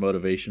proper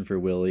motivation for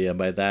Willy, and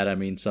by that I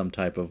mean some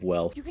type of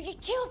wealth. You could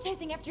get killed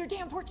chasing after your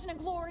damn fortune and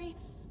glory.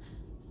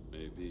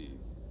 Maybe.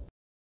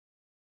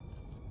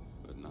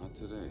 But not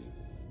today.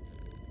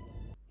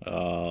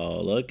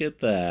 Oh, look at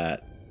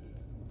that.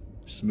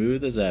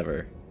 Smooth as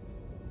ever.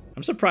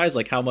 I'm surprised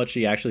like how much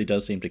he actually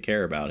does seem to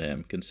care about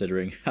him,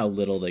 considering how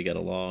little they get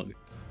along.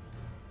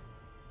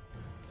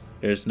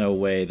 There's no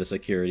way the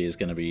security is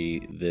going to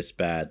be this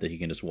bad that he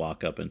can just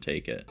walk up and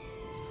take it.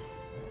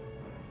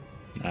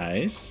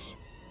 Nice.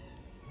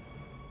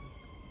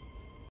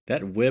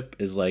 That whip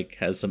is like,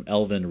 has some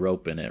elven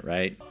rope in it,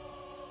 right?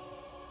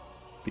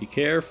 Be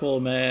careful,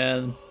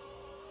 man.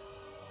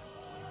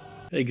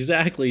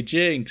 Exactly,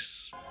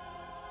 Jinx.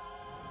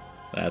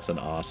 That's an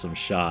awesome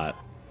shot.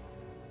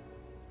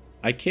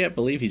 I can't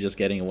believe he's just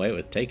getting away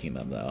with taking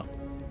them, though.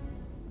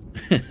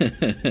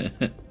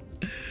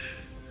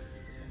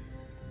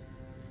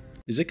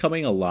 Is it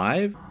coming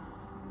alive?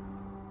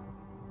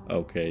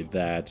 Okay,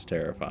 that's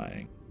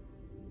terrifying.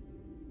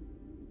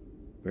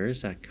 Where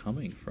is that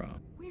coming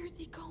from? Where's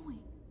he going?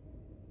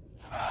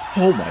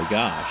 Oh my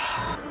gosh.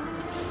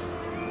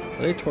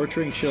 Are they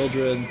torturing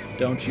children?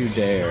 Don't you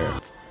dare.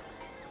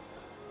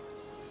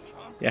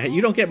 Yeah,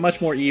 you don't get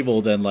much more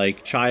evil than,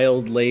 like,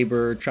 child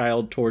labor,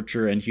 child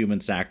torture, and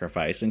human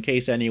sacrifice. In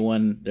case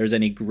there's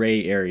any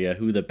gray area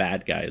who the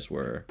bad guys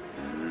were.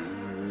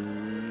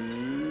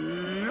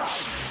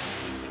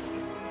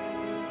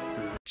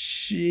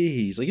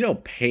 Jeez, like, you know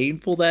how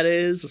painful that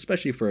is?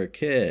 Especially for a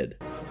kid.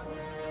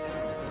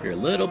 You're a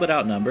little bit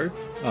outnumbered.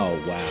 Oh,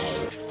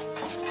 wow.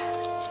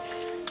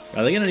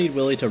 Are they gonna need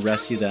Willie to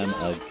rescue them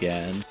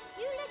again?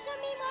 You listen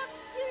me, Mom.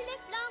 You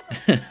live longer.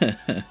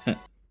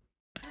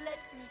 Let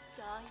me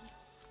die.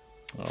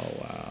 Oh,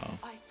 wow.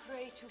 I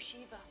pray to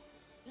Shiva.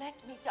 Let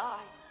me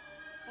die.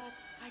 But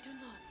I do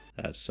not.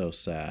 That's so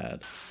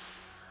sad.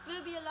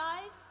 We'll be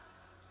alive,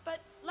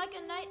 but like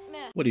a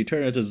nightmare. What, do you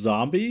turn into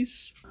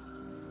zombies?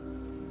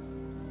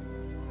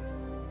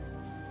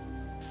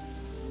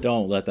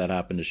 Don't let that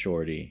happen to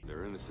Shorty.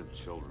 They're innocent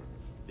children.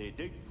 They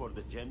dig for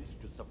the gems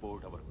to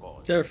support our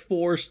cause. They're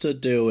forced to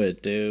do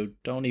it, dude.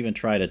 Don't even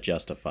try to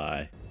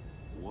justify.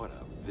 What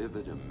a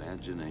vivid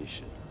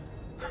imagination.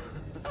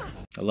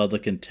 I love the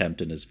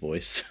contempt in his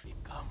voice.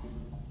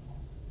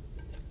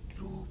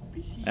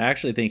 I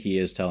actually think he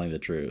is telling the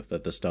truth,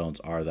 that the stones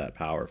are that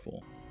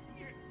powerful.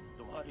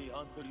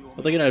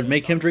 Are they gonna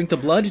make him drink the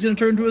blood? He's gonna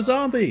turn into a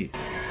zombie!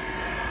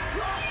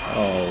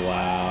 Oh,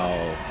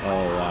 wow.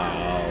 Oh, wow.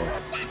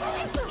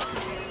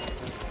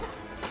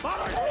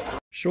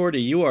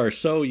 Shorty, you are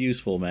so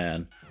useful,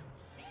 man.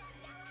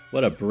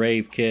 What a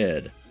brave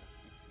kid.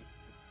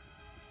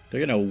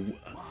 They're gonna...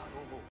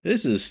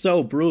 This is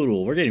so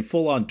brutal. We're getting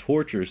full-on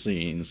torture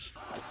scenes.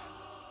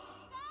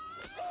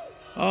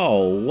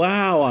 Oh,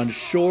 wow, on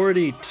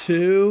Shorty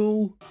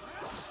too?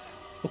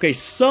 Okay,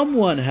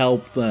 someone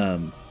help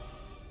them.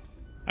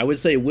 I would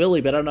say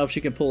Willie, but I don't know if she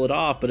can pull it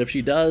off, but if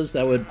she does,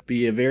 that would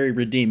be a very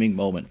redeeming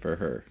moment for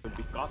her.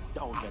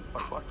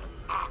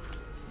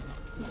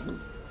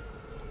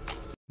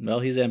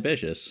 Well, he's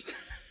ambitious.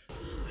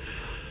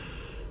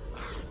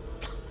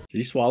 Did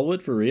he swallow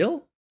it for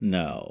real?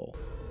 No.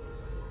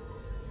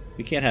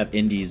 We can't have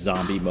Indy's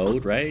zombie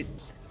mode, right?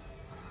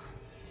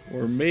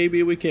 Or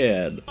maybe we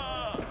can.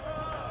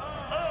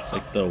 It's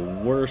like the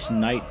worst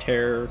night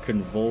terror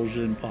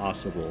convulsion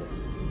possible.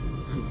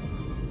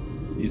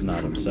 He's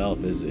not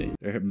himself, is he?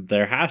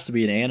 There has to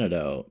be an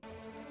antidote.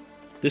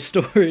 This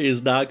story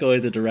is not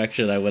going the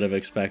direction I would have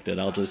expected,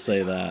 I'll just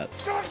say that.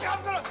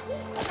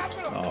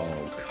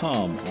 Oh,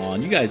 come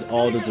on. You guys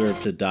all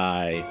deserve to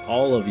die.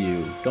 All of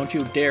you. Don't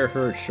you dare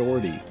hurt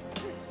Shorty.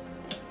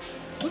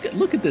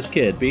 Look at this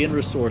kid being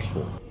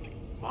resourceful.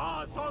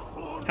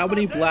 How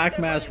many black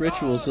mass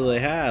rituals do they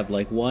have?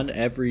 Like one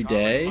every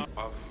day?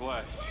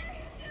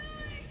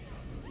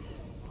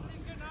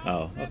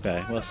 Oh,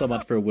 okay. Well, so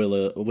much for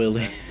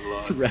Willie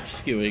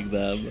rescuing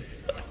them.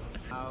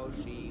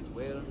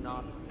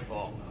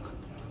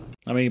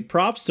 I mean,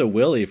 props to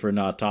Willie for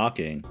not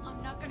talking.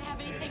 I'm not gonna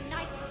have anything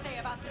nice to say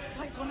about this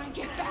place when I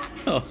get back.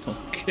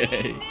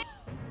 Okay.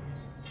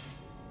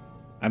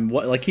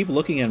 I keep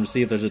looking at him to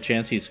see if there's a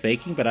chance he's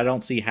faking, but I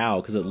don't see how,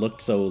 because it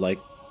looked so like...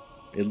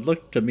 It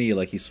looked to me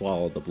like he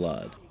swallowed the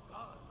blood.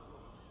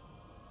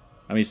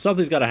 I mean,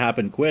 something's got to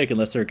happen quick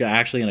unless they're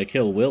actually going to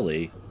kill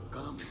Willie.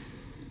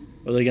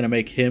 Are they going to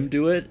make him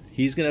do it?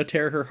 He's going to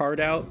tear her heart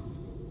out?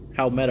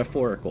 How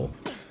metaphorical.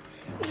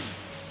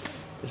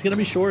 It's going to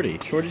be Shorty.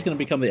 Shorty's going to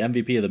become the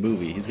MVP of the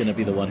movie. He's going to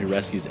be the one who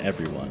rescues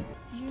everyone.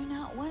 You're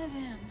not one of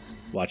them.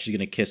 Watch, she's going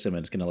to kiss him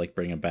and it's going to, like,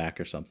 bring him back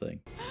or something.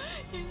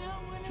 You're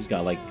not one of She's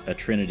got, like, a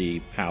Trinity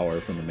power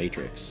from the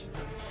Matrix.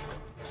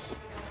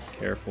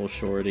 Careful,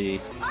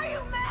 Shorty. Are you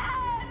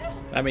mad?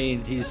 I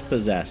mean, he's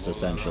possessed,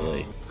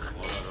 essentially.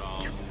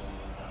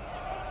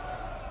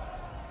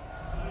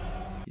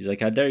 He's like,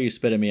 how dare you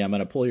spit at me? I'm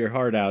gonna pull your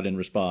heart out in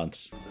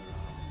response.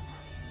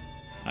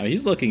 I mean,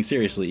 he's looking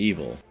seriously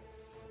evil.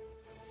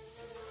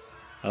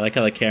 I like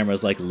how the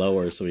camera's, like,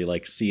 lower so we,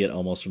 like, see it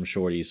almost from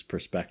Shorty's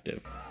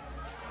perspective.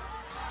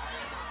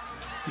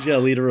 He's gonna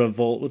lead a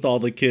revolt with all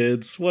the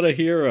kids. What a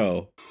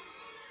hero.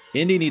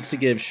 Indy needs to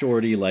give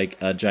Shorty,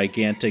 like, a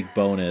gigantic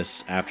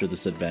bonus after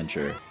this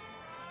adventure.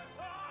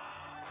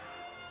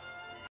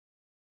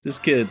 This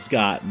kid's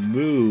got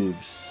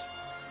moves.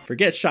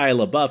 Forget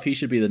Shia LaBeouf, he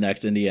should be the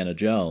next Indiana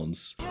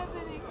Jones.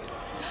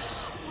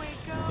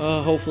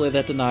 Hopefully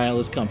that denial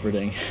is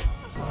comforting.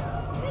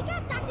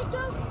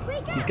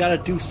 He's got to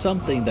do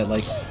something that,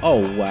 like...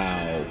 Oh,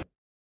 wow.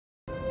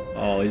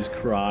 Oh, he's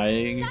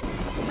crying.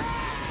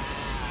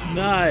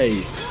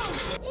 Nice.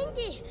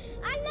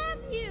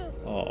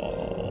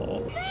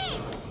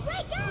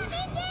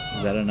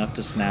 Is that enough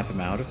to snap him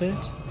out of it?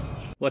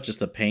 What, just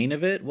the pain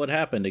of it? What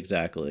happened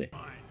exactly?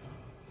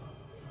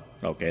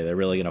 Okay, they're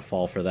really gonna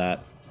fall for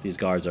that. These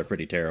guards are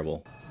pretty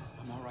terrible.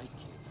 I'm alright,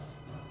 kid.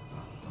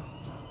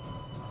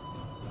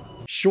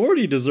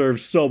 Shorty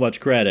deserves so much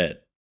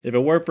credit. If it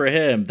weren't for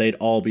him, they'd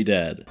all be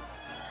dead.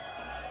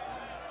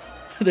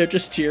 They're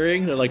just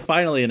cheering. They're like,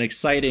 finally, an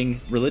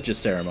exciting religious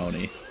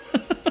ceremony.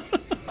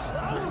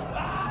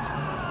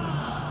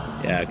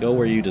 Yeah, go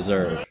where you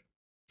deserve.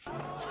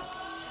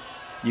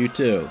 You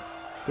too.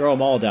 Throw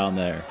them all down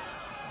there.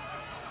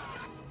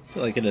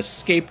 Like an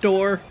escape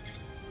door?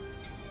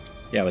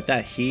 Yeah, with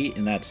that heat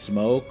and that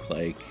smoke,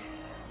 like...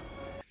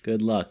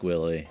 Good luck,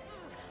 Willie.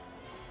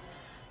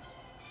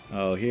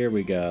 Oh, here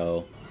we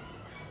go.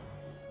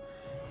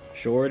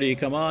 Shorty,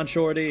 come on,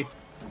 Shorty.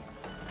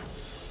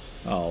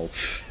 Oh,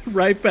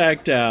 right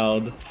back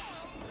down.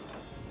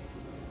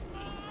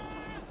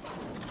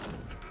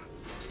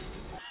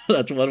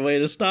 That's one way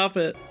to stop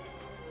it.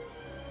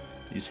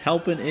 He's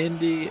helping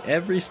Indy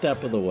every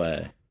step of the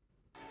way.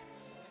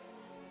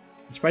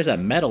 I'm surprised that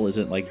metal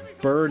isn't,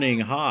 like, burning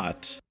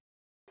hot.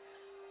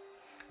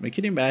 I mean,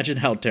 can you imagine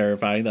how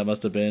terrifying that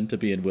must have been to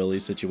be in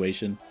Willie's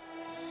situation?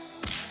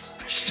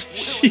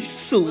 She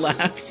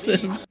slaps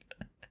him.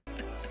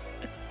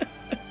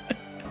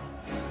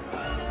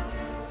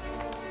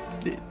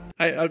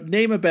 I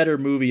name a better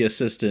movie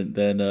assistant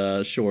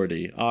than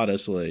Shorty,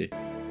 honestly.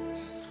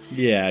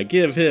 Yeah,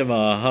 give him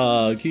a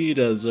hug. He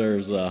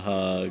deserves a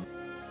hug.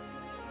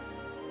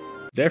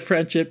 Their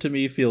friendship to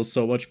me feels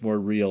so much more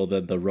real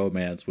than the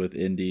romance with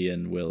Indy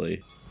and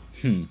Willie.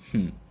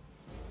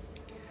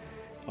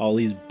 All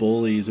these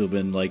bullies who have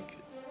been, like,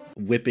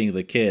 whipping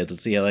the kids, and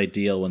see how they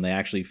deal when they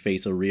actually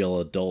face a real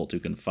adult who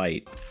can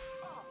fight.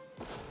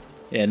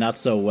 Yeah, not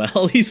so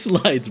well. He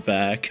slides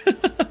back.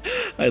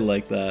 I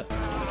like that.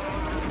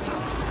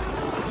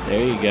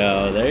 There you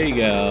go, there you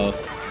go.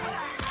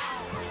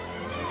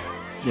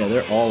 Yeah,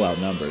 they're all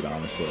outnumbered,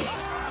 honestly.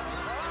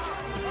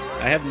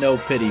 I have no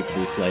pity for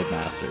these slave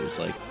masters,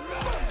 like...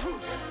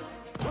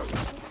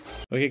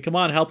 Okay, come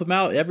on, help him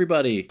out,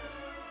 everybody!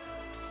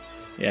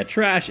 Yeah,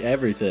 trash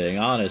everything,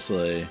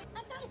 honestly.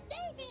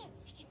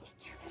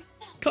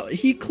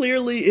 He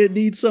clearly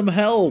needs some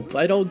help.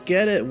 I don't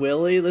get it,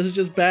 Willie. This is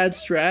just bad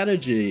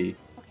strategy.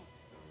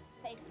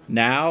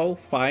 Now,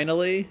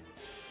 finally?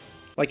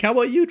 Like, how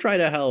about you try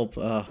to help?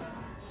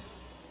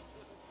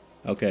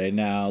 Okay,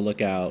 now,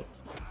 look out.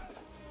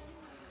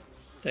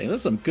 Dang,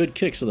 those are some good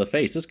kicks to the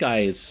face. This guy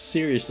is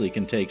seriously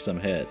can take some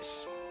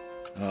hits.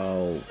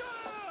 Oh.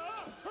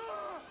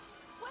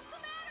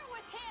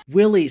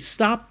 Willie,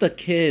 stop the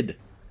kid.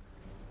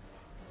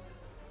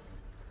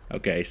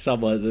 Okay,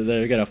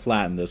 they're gonna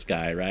flatten this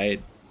guy,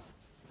 right?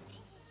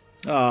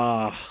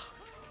 Ah. Oh.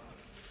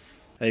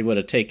 They would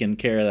have taken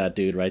care of that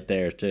dude right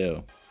there,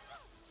 too.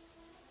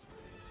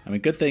 I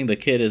mean, good thing the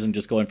kid isn't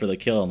just going for the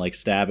kill and, like,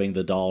 stabbing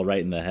the doll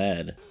right in the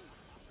head.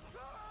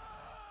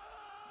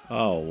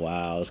 Oh,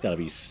 wow. It's gotta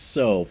be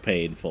so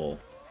painful.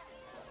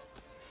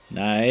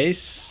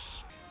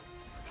 Nice.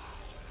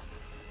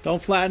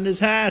 Don't flatten his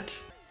hat.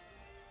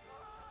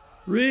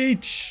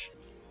 Reach.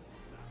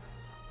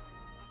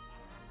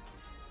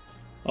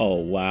 Oh,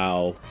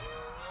 wow.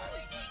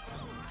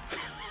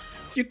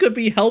 You could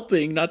be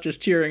helping, not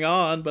just cheering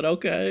on, but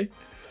okay.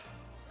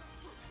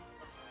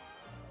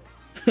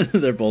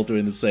 They're both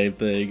doing the same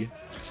thing.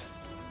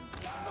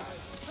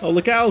 Oh,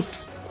 look out!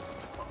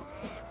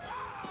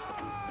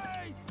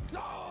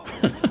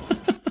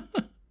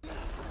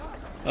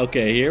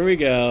 Okay, here we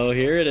go.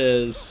 Here it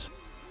is.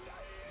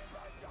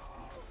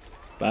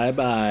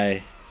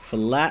 Bye-bye.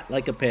 Flat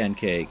like a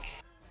pancake.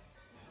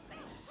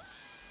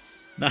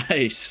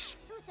 Nice.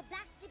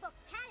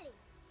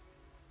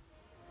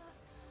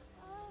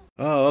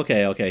 Oh,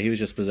 okay, okay. He was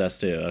just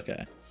possessed too.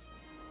 Okay.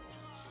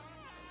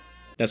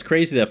 That's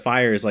crazy that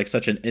fire is like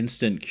such an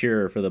instant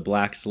cure for the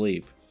black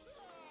sleep.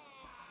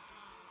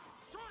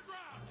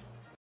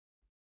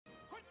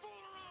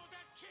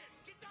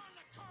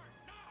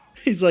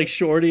 He's like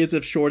Shorty, as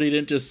if Shorty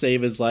didn't just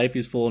save his life.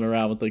 He's fooling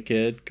around with the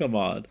kid. Come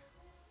on.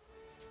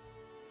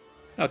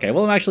 Okay,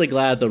 well, I'm actually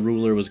glad the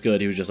ruler was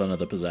good. He was just under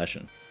the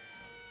possession.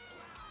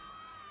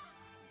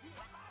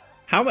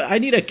 I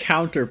need a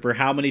counter for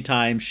how many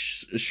times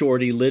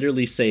Shorty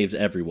literally saves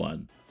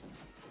everyone.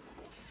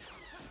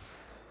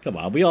 Come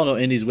on, we all know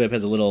Indy's whip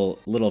has a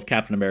little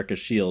Captain America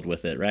shield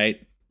with it,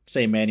 right?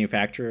 Same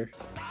manufacturer.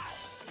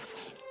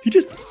 He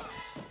just...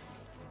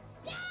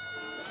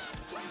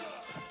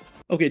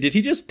 Okay, did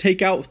he just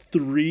take out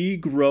 3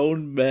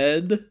 grown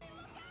men?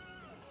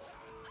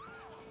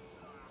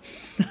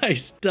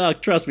 Nice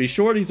duck. Trust me,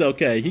 Shorty's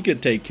okay. He can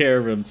take care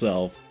of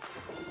himself.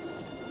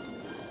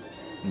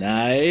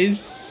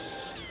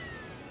 Nice.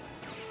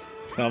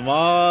 Come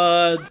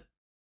on.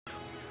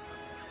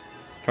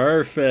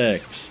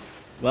 Perfect.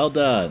 Well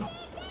done.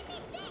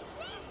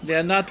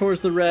 Yeah, not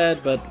towards the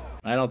red, but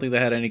I don't think they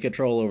had any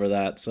control over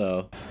that,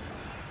 so...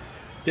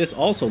 This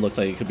also looks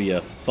like it could be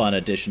a fun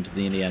addition to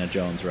the Indiana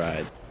Jones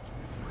ride.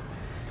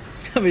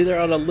 I mean, they're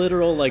on a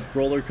literal, like,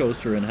 roller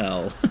coaster in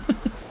hell.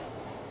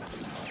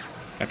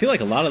 I feel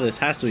like a lot of this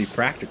has to be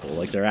practical.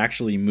 Like, they're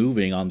actually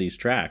moving on these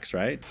tracks,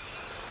 right?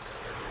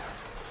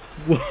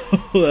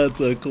 Whoa, that's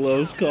a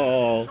close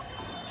call.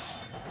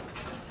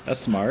 That's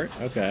smart.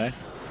 Okay.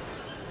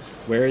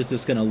 Where is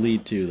this gonna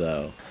lead to,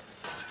 though?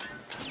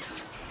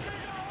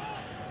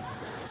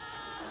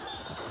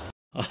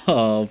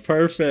 Oh,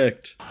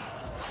 perfect.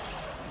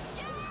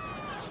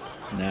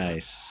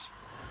 Nice.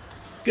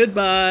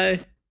 Goodbye.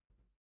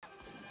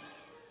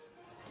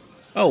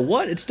 Oh,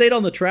 what? It stayed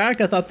on the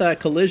track? I thought that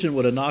collision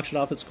would have knocked it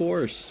off its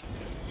course.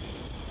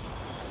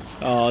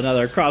 Oh, now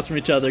they're across from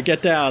each other.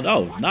 Get down.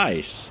 Oh,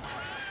 nice.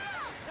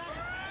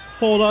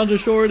 Hold on to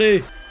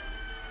Shorty.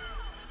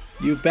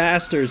 You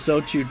bastards,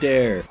 don't you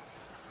dare.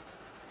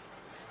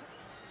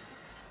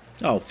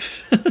 Oh,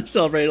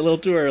 celebrate a little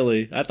too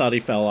early. I thought he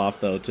fell off,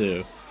 though,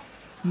 too.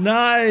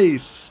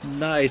 Nice!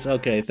 Nice.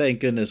 Okay, thank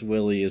goodness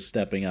Willie is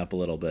stepping up a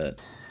little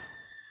bit.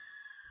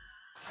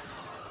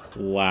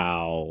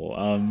 Wow.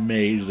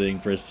 Amazing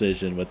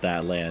precision with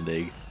that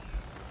landing.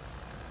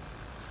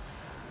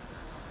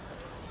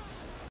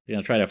 You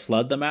gonna try to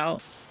flood them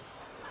out?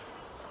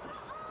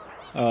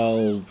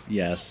 Oh,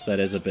 yes, that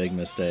is a big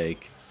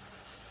mistake.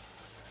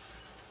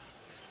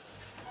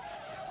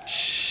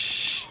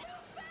 Shh.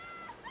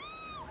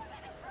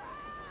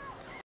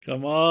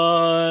 Come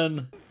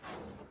on!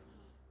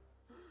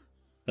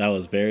 That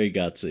was very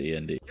gutsy,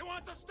 Indy. You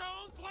want the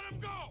stones? Let him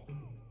go!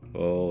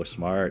 Oh,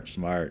 smart,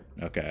 smart.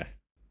 Okay.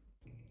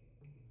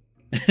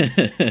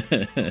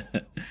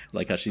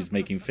 Like how she's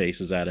making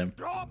faces at him.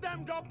 Drop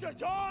them, Dr.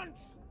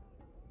 Jones!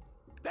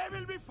 They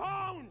will be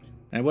found!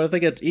 And what if it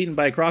gets eaten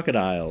by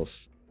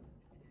crocodiles?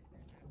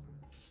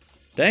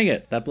 Dang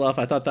it, that bluff,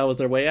 I thought that was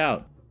their way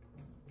out.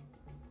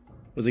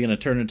 Was he going to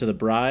turn into the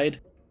bride?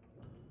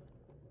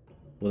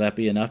 Will that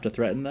be enough to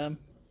threaten them?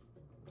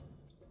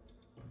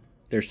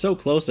 They're so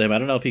close to him, I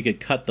don't know if he could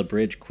cut the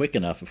bridge quick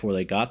enough before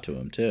they got to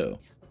him, too.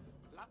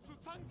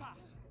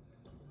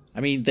 I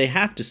mean, they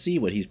have to see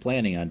what he's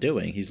planning on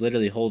doing. He's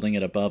literally holding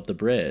it above the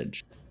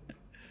bridge.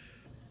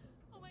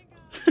 Oh my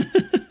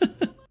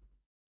god.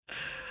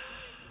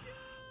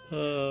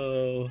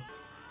 Oh.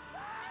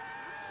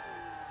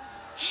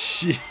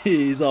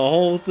 Jeez, the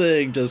whole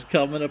thing just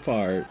coming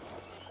apart.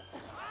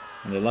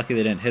 And they're lucky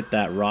they didn't hit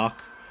that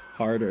rock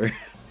harder.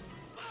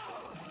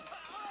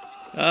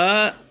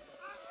 Oh,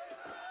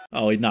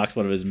 he knocks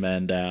one of his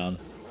men down.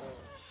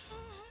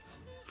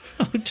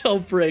 Oh,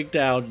 don't break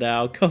down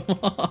now. Come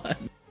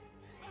on.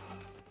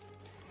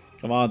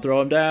 Come on,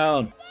 throw him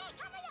down.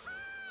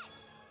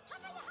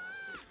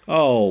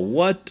 Oh,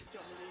 what?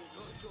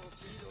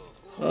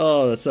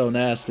 Oh, that's so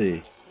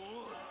nasty.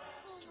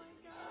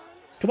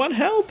 Come on,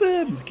 help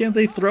him! Can't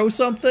they throw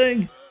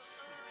something?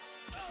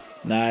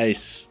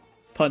 Nice.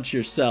 Punch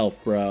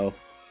yourself, bro.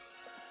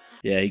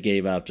 Yeah, he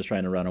gave up, just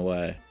trying to run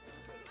away.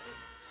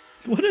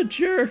 What a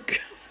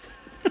jerk!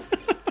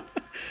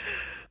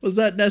 Was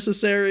that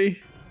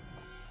necessary?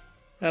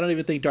 I don't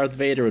even think Darth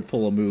Vader would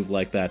pull a move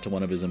like that to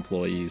one of his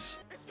employees.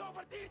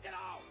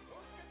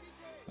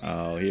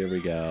 Oh, here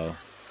we go.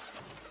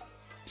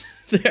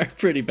 They're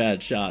pretty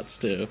bad shots,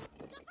 too.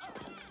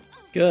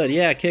 Good,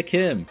 yeah, kick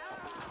him.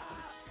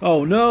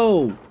 Oh,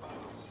 no!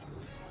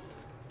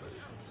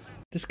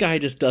 This guy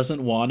just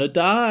doesn't want to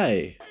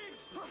die.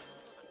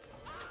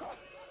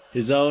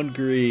 His own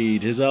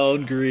greed, his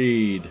own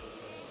greed.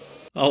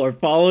 Oh, we're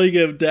following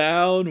him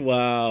down?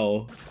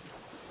 Wow.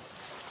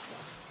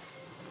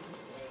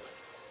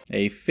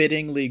 A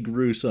fittingly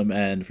gruesome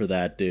end for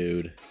that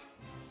dude.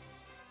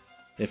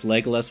 If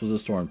Legolas was a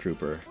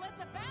stormtrooper. Well,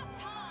 it's about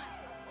time.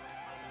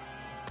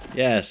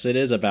 Yes, it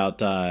is about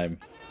time.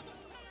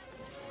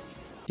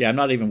 Yeah, I'm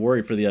not even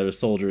worried for the other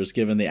soldiers,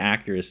 given the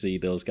accuracy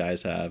those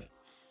guys have.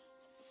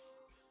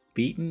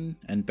 Beaten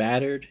and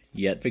battered,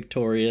 yet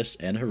victorious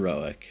and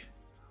heroic.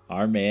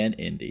 Our man,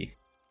 Indy.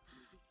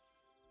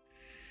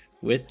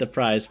 With the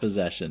prized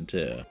possession,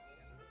 too.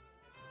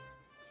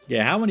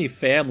 Yeah, how many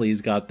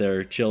families got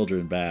their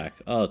children back?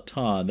 A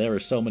ton. There were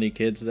so many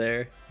kids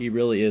there. He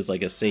really is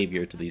like a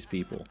savior to these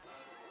people.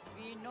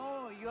 We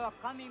know you are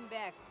coming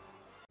back.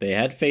 They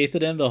had faith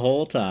in him the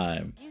whole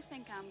time. You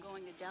think I'm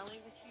going to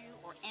Delhi with you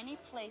or any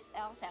place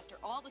else after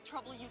all the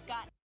trouble you've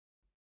got?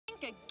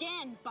 Think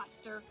again,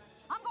 Buster.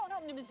 I'm going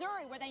home to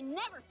Missouri where they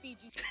never feed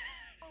you.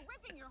 Or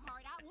ripping your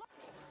heart out.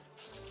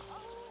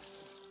 Oh.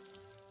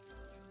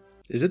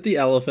 Is it the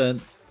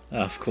elephant?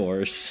 Of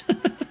course.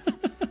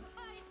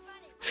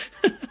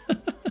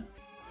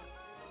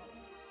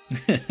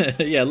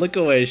 Yeah, look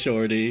away,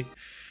 Shorty.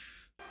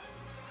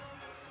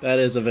 That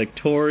is a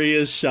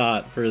victorious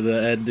shot for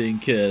the ending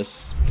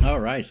kiss.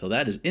 Alright, so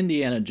that is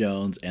Indiana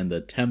Jones and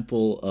the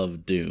Temple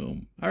of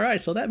Doom.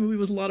 Alright, so that movie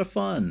was a lot of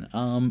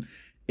fun.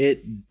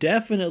 It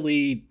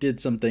definitely did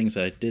some things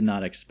that I did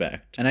not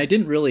expect. And I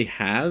didn't really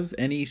have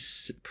any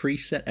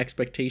preset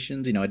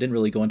expectations. You know, I didn't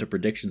really go into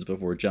predictions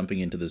before jumping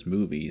into this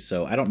movie.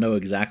 So I don't know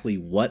exactly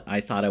what I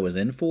thought I was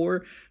in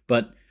for,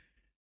 but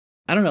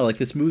I don't know, like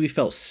this movie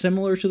felt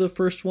similar to the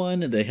first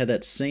one, and they had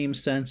that same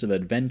sense of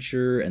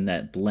adventure and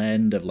that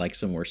blend of like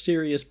some more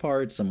serious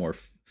parts,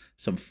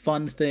 some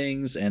fun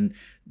things, and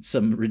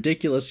some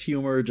ridiculous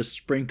humor just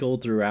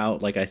sprinkled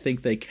throughout. Like I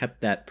think they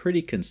kept that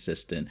pretty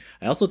consistent.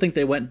 I also think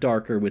they went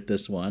darker with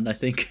this one. I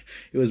think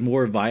it was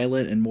more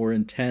violent and more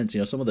intense.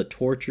 You know, some of the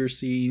torture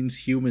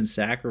scenes, human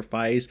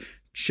sacrifice,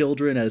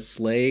 children as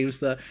slaves,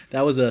 that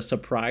was a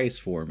surprise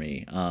for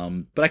me.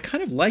 But I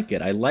kind of like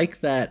it. I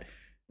like that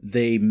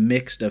they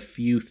mixed a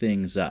few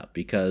things up,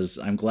 because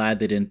I'm glad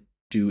they didn't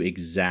do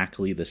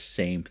exactly the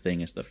same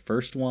thing as the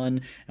first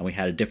one, and we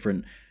had a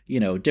different,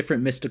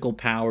 different mystical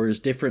powers,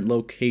 different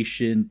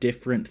location,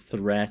 different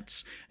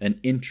threats, and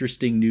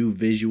interesting new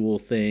visual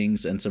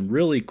things, and some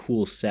really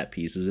cool set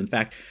pieces. In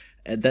fact,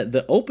 that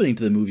the opening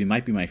to the movie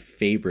might be my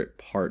favorite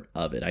part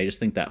of it. I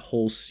just think that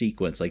whole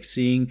sequence, like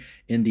seeing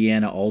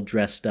Indiana all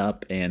dressed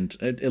up, and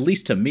at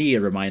least to me, it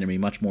reminded me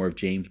much more of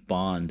James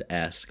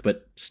Bond-esque,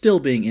 but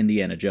still being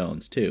Indiana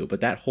Jones too. But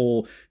that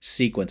whole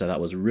sequence I thought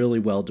was really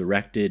well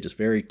directed, just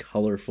very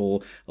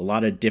colorful, a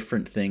lot of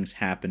different things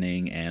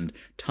happening, and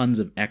tons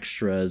of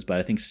extras. But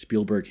I think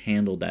Spielberg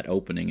handled that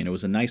opening, and it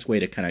was a nice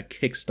way to kind of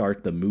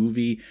kickstart the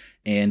movie.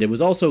 And it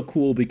was also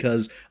cool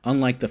because,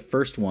 unlike the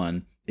first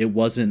one, it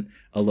wasn't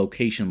a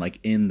location like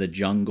in the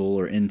jungle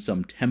or in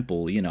some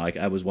temple,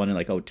 I was wondering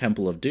like, oh,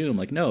 Temple of Doom.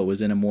 Like, no, it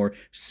was in a more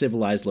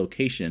civilized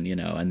location,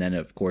 and then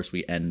of course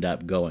we end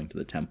up going to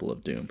the Temple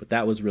of Doom. But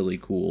that was really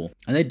cool.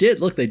 And they did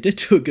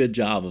do a good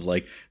job of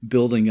like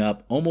building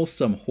up almost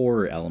some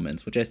horror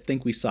elements, which I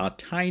think we saw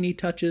tiny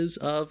touches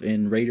of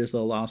in Raiders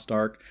of the Lost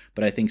Ark,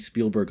 but I think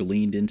Spielberg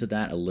leaned into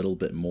that a little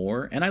bit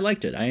more. And I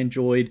liked it. I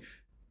enjoyed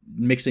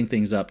mixing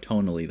things up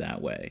tonally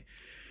that way.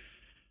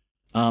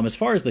 As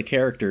far as the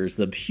characters,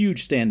 the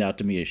huge standout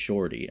to me is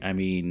Shorty. I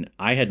mean,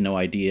 I had no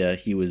idea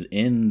he was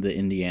in the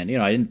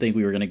Indiana. I didn't think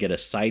we were going to get a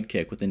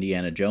sidekick with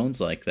Indiana Jones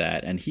like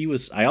that. And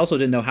I also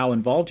didn't know how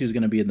involved he was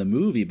going to be in the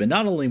movie. But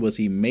not only was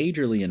he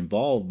majorly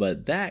involved,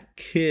 but that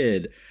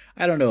kid,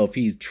 I don't know if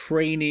he's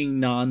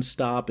training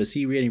nonstop. Is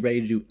he getting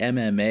ready to do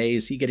MMA?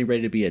 Is he getting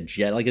ready to be a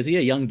Jedi? Like, is he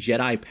a young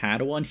Jedi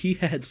Padawan? He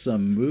had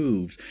some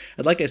moves.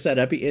 And like I said,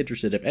 I'd be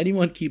interested if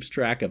anyone keeps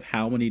track of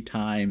how many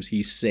times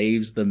he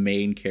saves the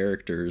main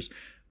characters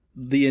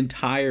the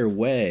entire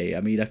way.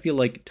 I mean, I feel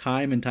like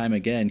time and time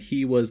again,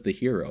 he was the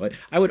hero.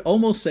 I would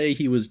almost say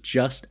he was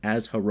just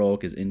as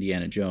heroic as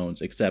Indiana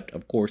Jones, except,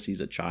 of course,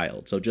 he's a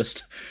child. So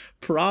just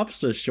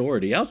props to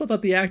Shorty. I also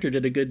thought the actor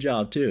did a good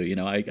job, too.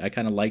 I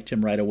kind of liked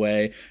him right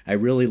away. I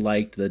really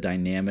liked the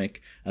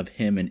dynamic of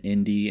him and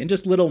Indy, and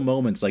just little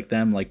moments like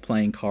them, like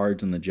playing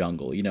cards in the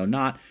jungle.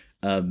 Not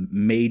a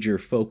major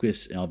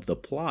focus of the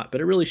plot,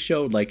 but it really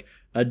showed, like,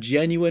 a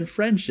genuine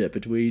friendship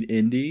between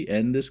Indy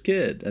and this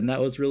kid, and that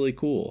was really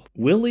cool.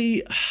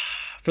 Willie,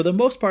 for the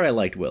most part, I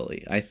liked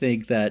Willie. I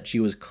think that she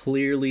was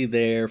clearly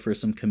there for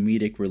some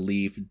comedic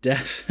relief.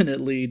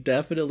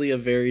 Definitely a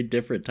very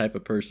different type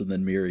of person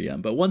than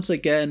Miriam. But once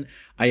again,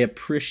 I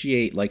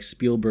appreciate like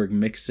Spielberg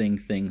mixing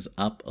things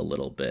up a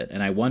little bit.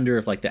 And I wonder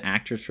if like the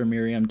actress for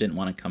Miriam didn't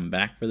want to come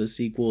back for the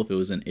sequel, if it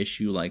was an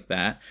issue like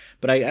that.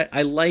 But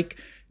I like...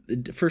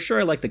 For sure,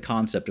 I like the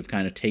concept of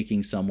kind of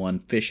taking someone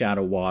fish out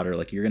of water.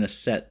 Like you're going to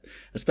set,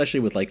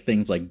 especially with like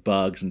things like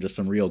bugs and just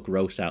some real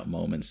gross out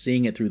moments,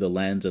 seeing it through the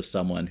lens of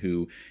someone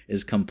who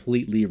is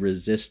completely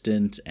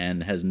resistant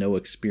and has no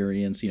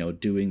experience,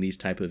 doing these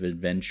type of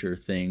adventure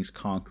things,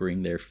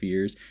 conquering their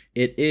fears.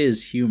 It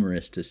is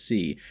humorous to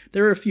see.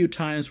 There were a few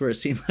times where it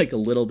seemed like a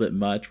little bit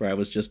much, where I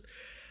was just...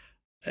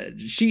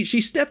 She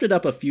stepped it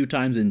up a few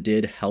times and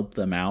did help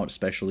them out,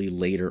 especially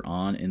later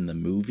on in the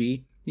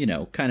movie.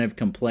 Kind of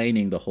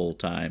complaining the whole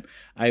time.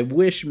 I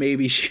wish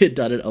maybe she had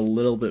done it a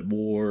little bit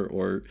more,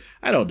 or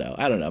I don't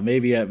know.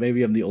 Maybe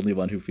I'm the only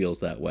one who feels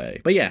that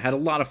way. But yeah, had a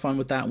lot of fun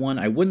with that one.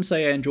 I wouldn't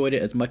say I enjoyed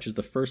it as much as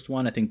the first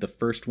one. I think the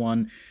first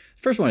one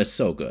is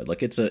so good.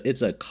 Like it's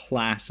a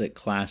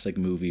classic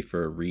movie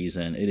for a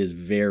reason. It is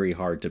very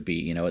hard to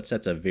beat. It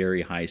sets a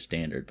very high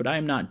standard. But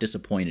I'm not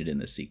disappointed in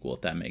the sequel,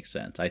 if that makes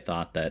sense. I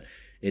thought that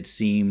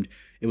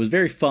it was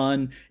very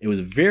fun. It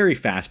was very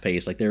fast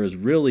paced. Like there was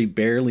really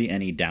barely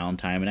any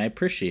downtime, and I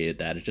appreciated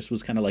that. It just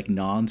was kind of like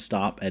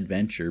nonstop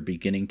adventure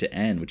beginning to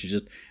end, which is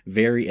just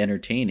very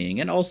entertaining.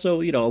 And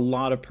also, a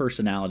lot of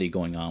personality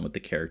going on with the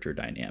character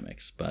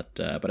dynamics. But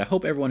I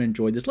hope everyone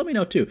enjoyed this. Let me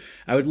know too.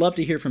 I would love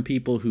to hear from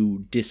people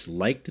who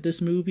disliked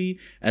this movie,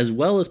 as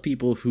well as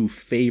people who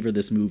favor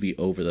this movie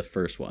over the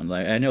first one.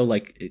 Like I know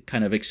like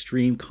kind of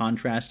extreme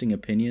contrasting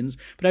opinions,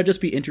 but I'd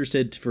just be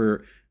interested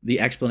for the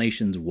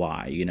explanations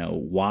why,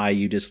 why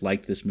you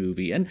disliked this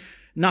movie. And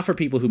not for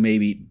people who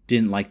maybe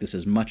didn't like this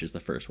as much as the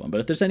first one, but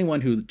if there's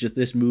anyone who just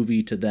this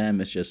movie to them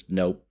is just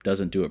nope,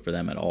 doesn't do it for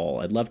them at all,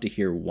 I'd love to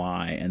hear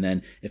why. And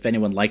then if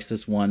anyone likes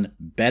this one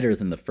better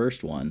than the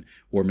first one,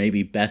 or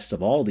maybe best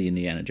of all the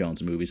Indiana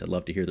Jones movies, I'd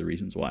love to hear the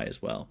reasons why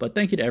as well. But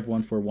thank you to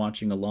everyone for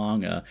watching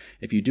along.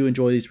 If you do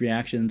enjoy these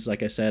reactions,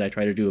 like I said, I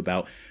try to do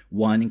about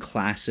one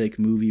classic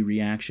movie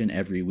reaction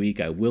every week.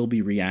 I will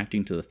be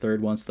reacting to the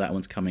third one, so that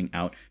one's coming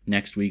out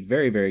next week.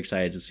 Very, very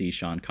excited to see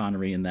Sean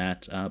Connery in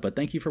that. But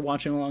thank you for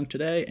watching along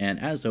today. And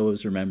as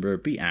always, remember,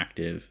 be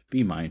active,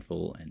 be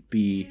mindful, and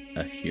be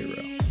a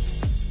hero.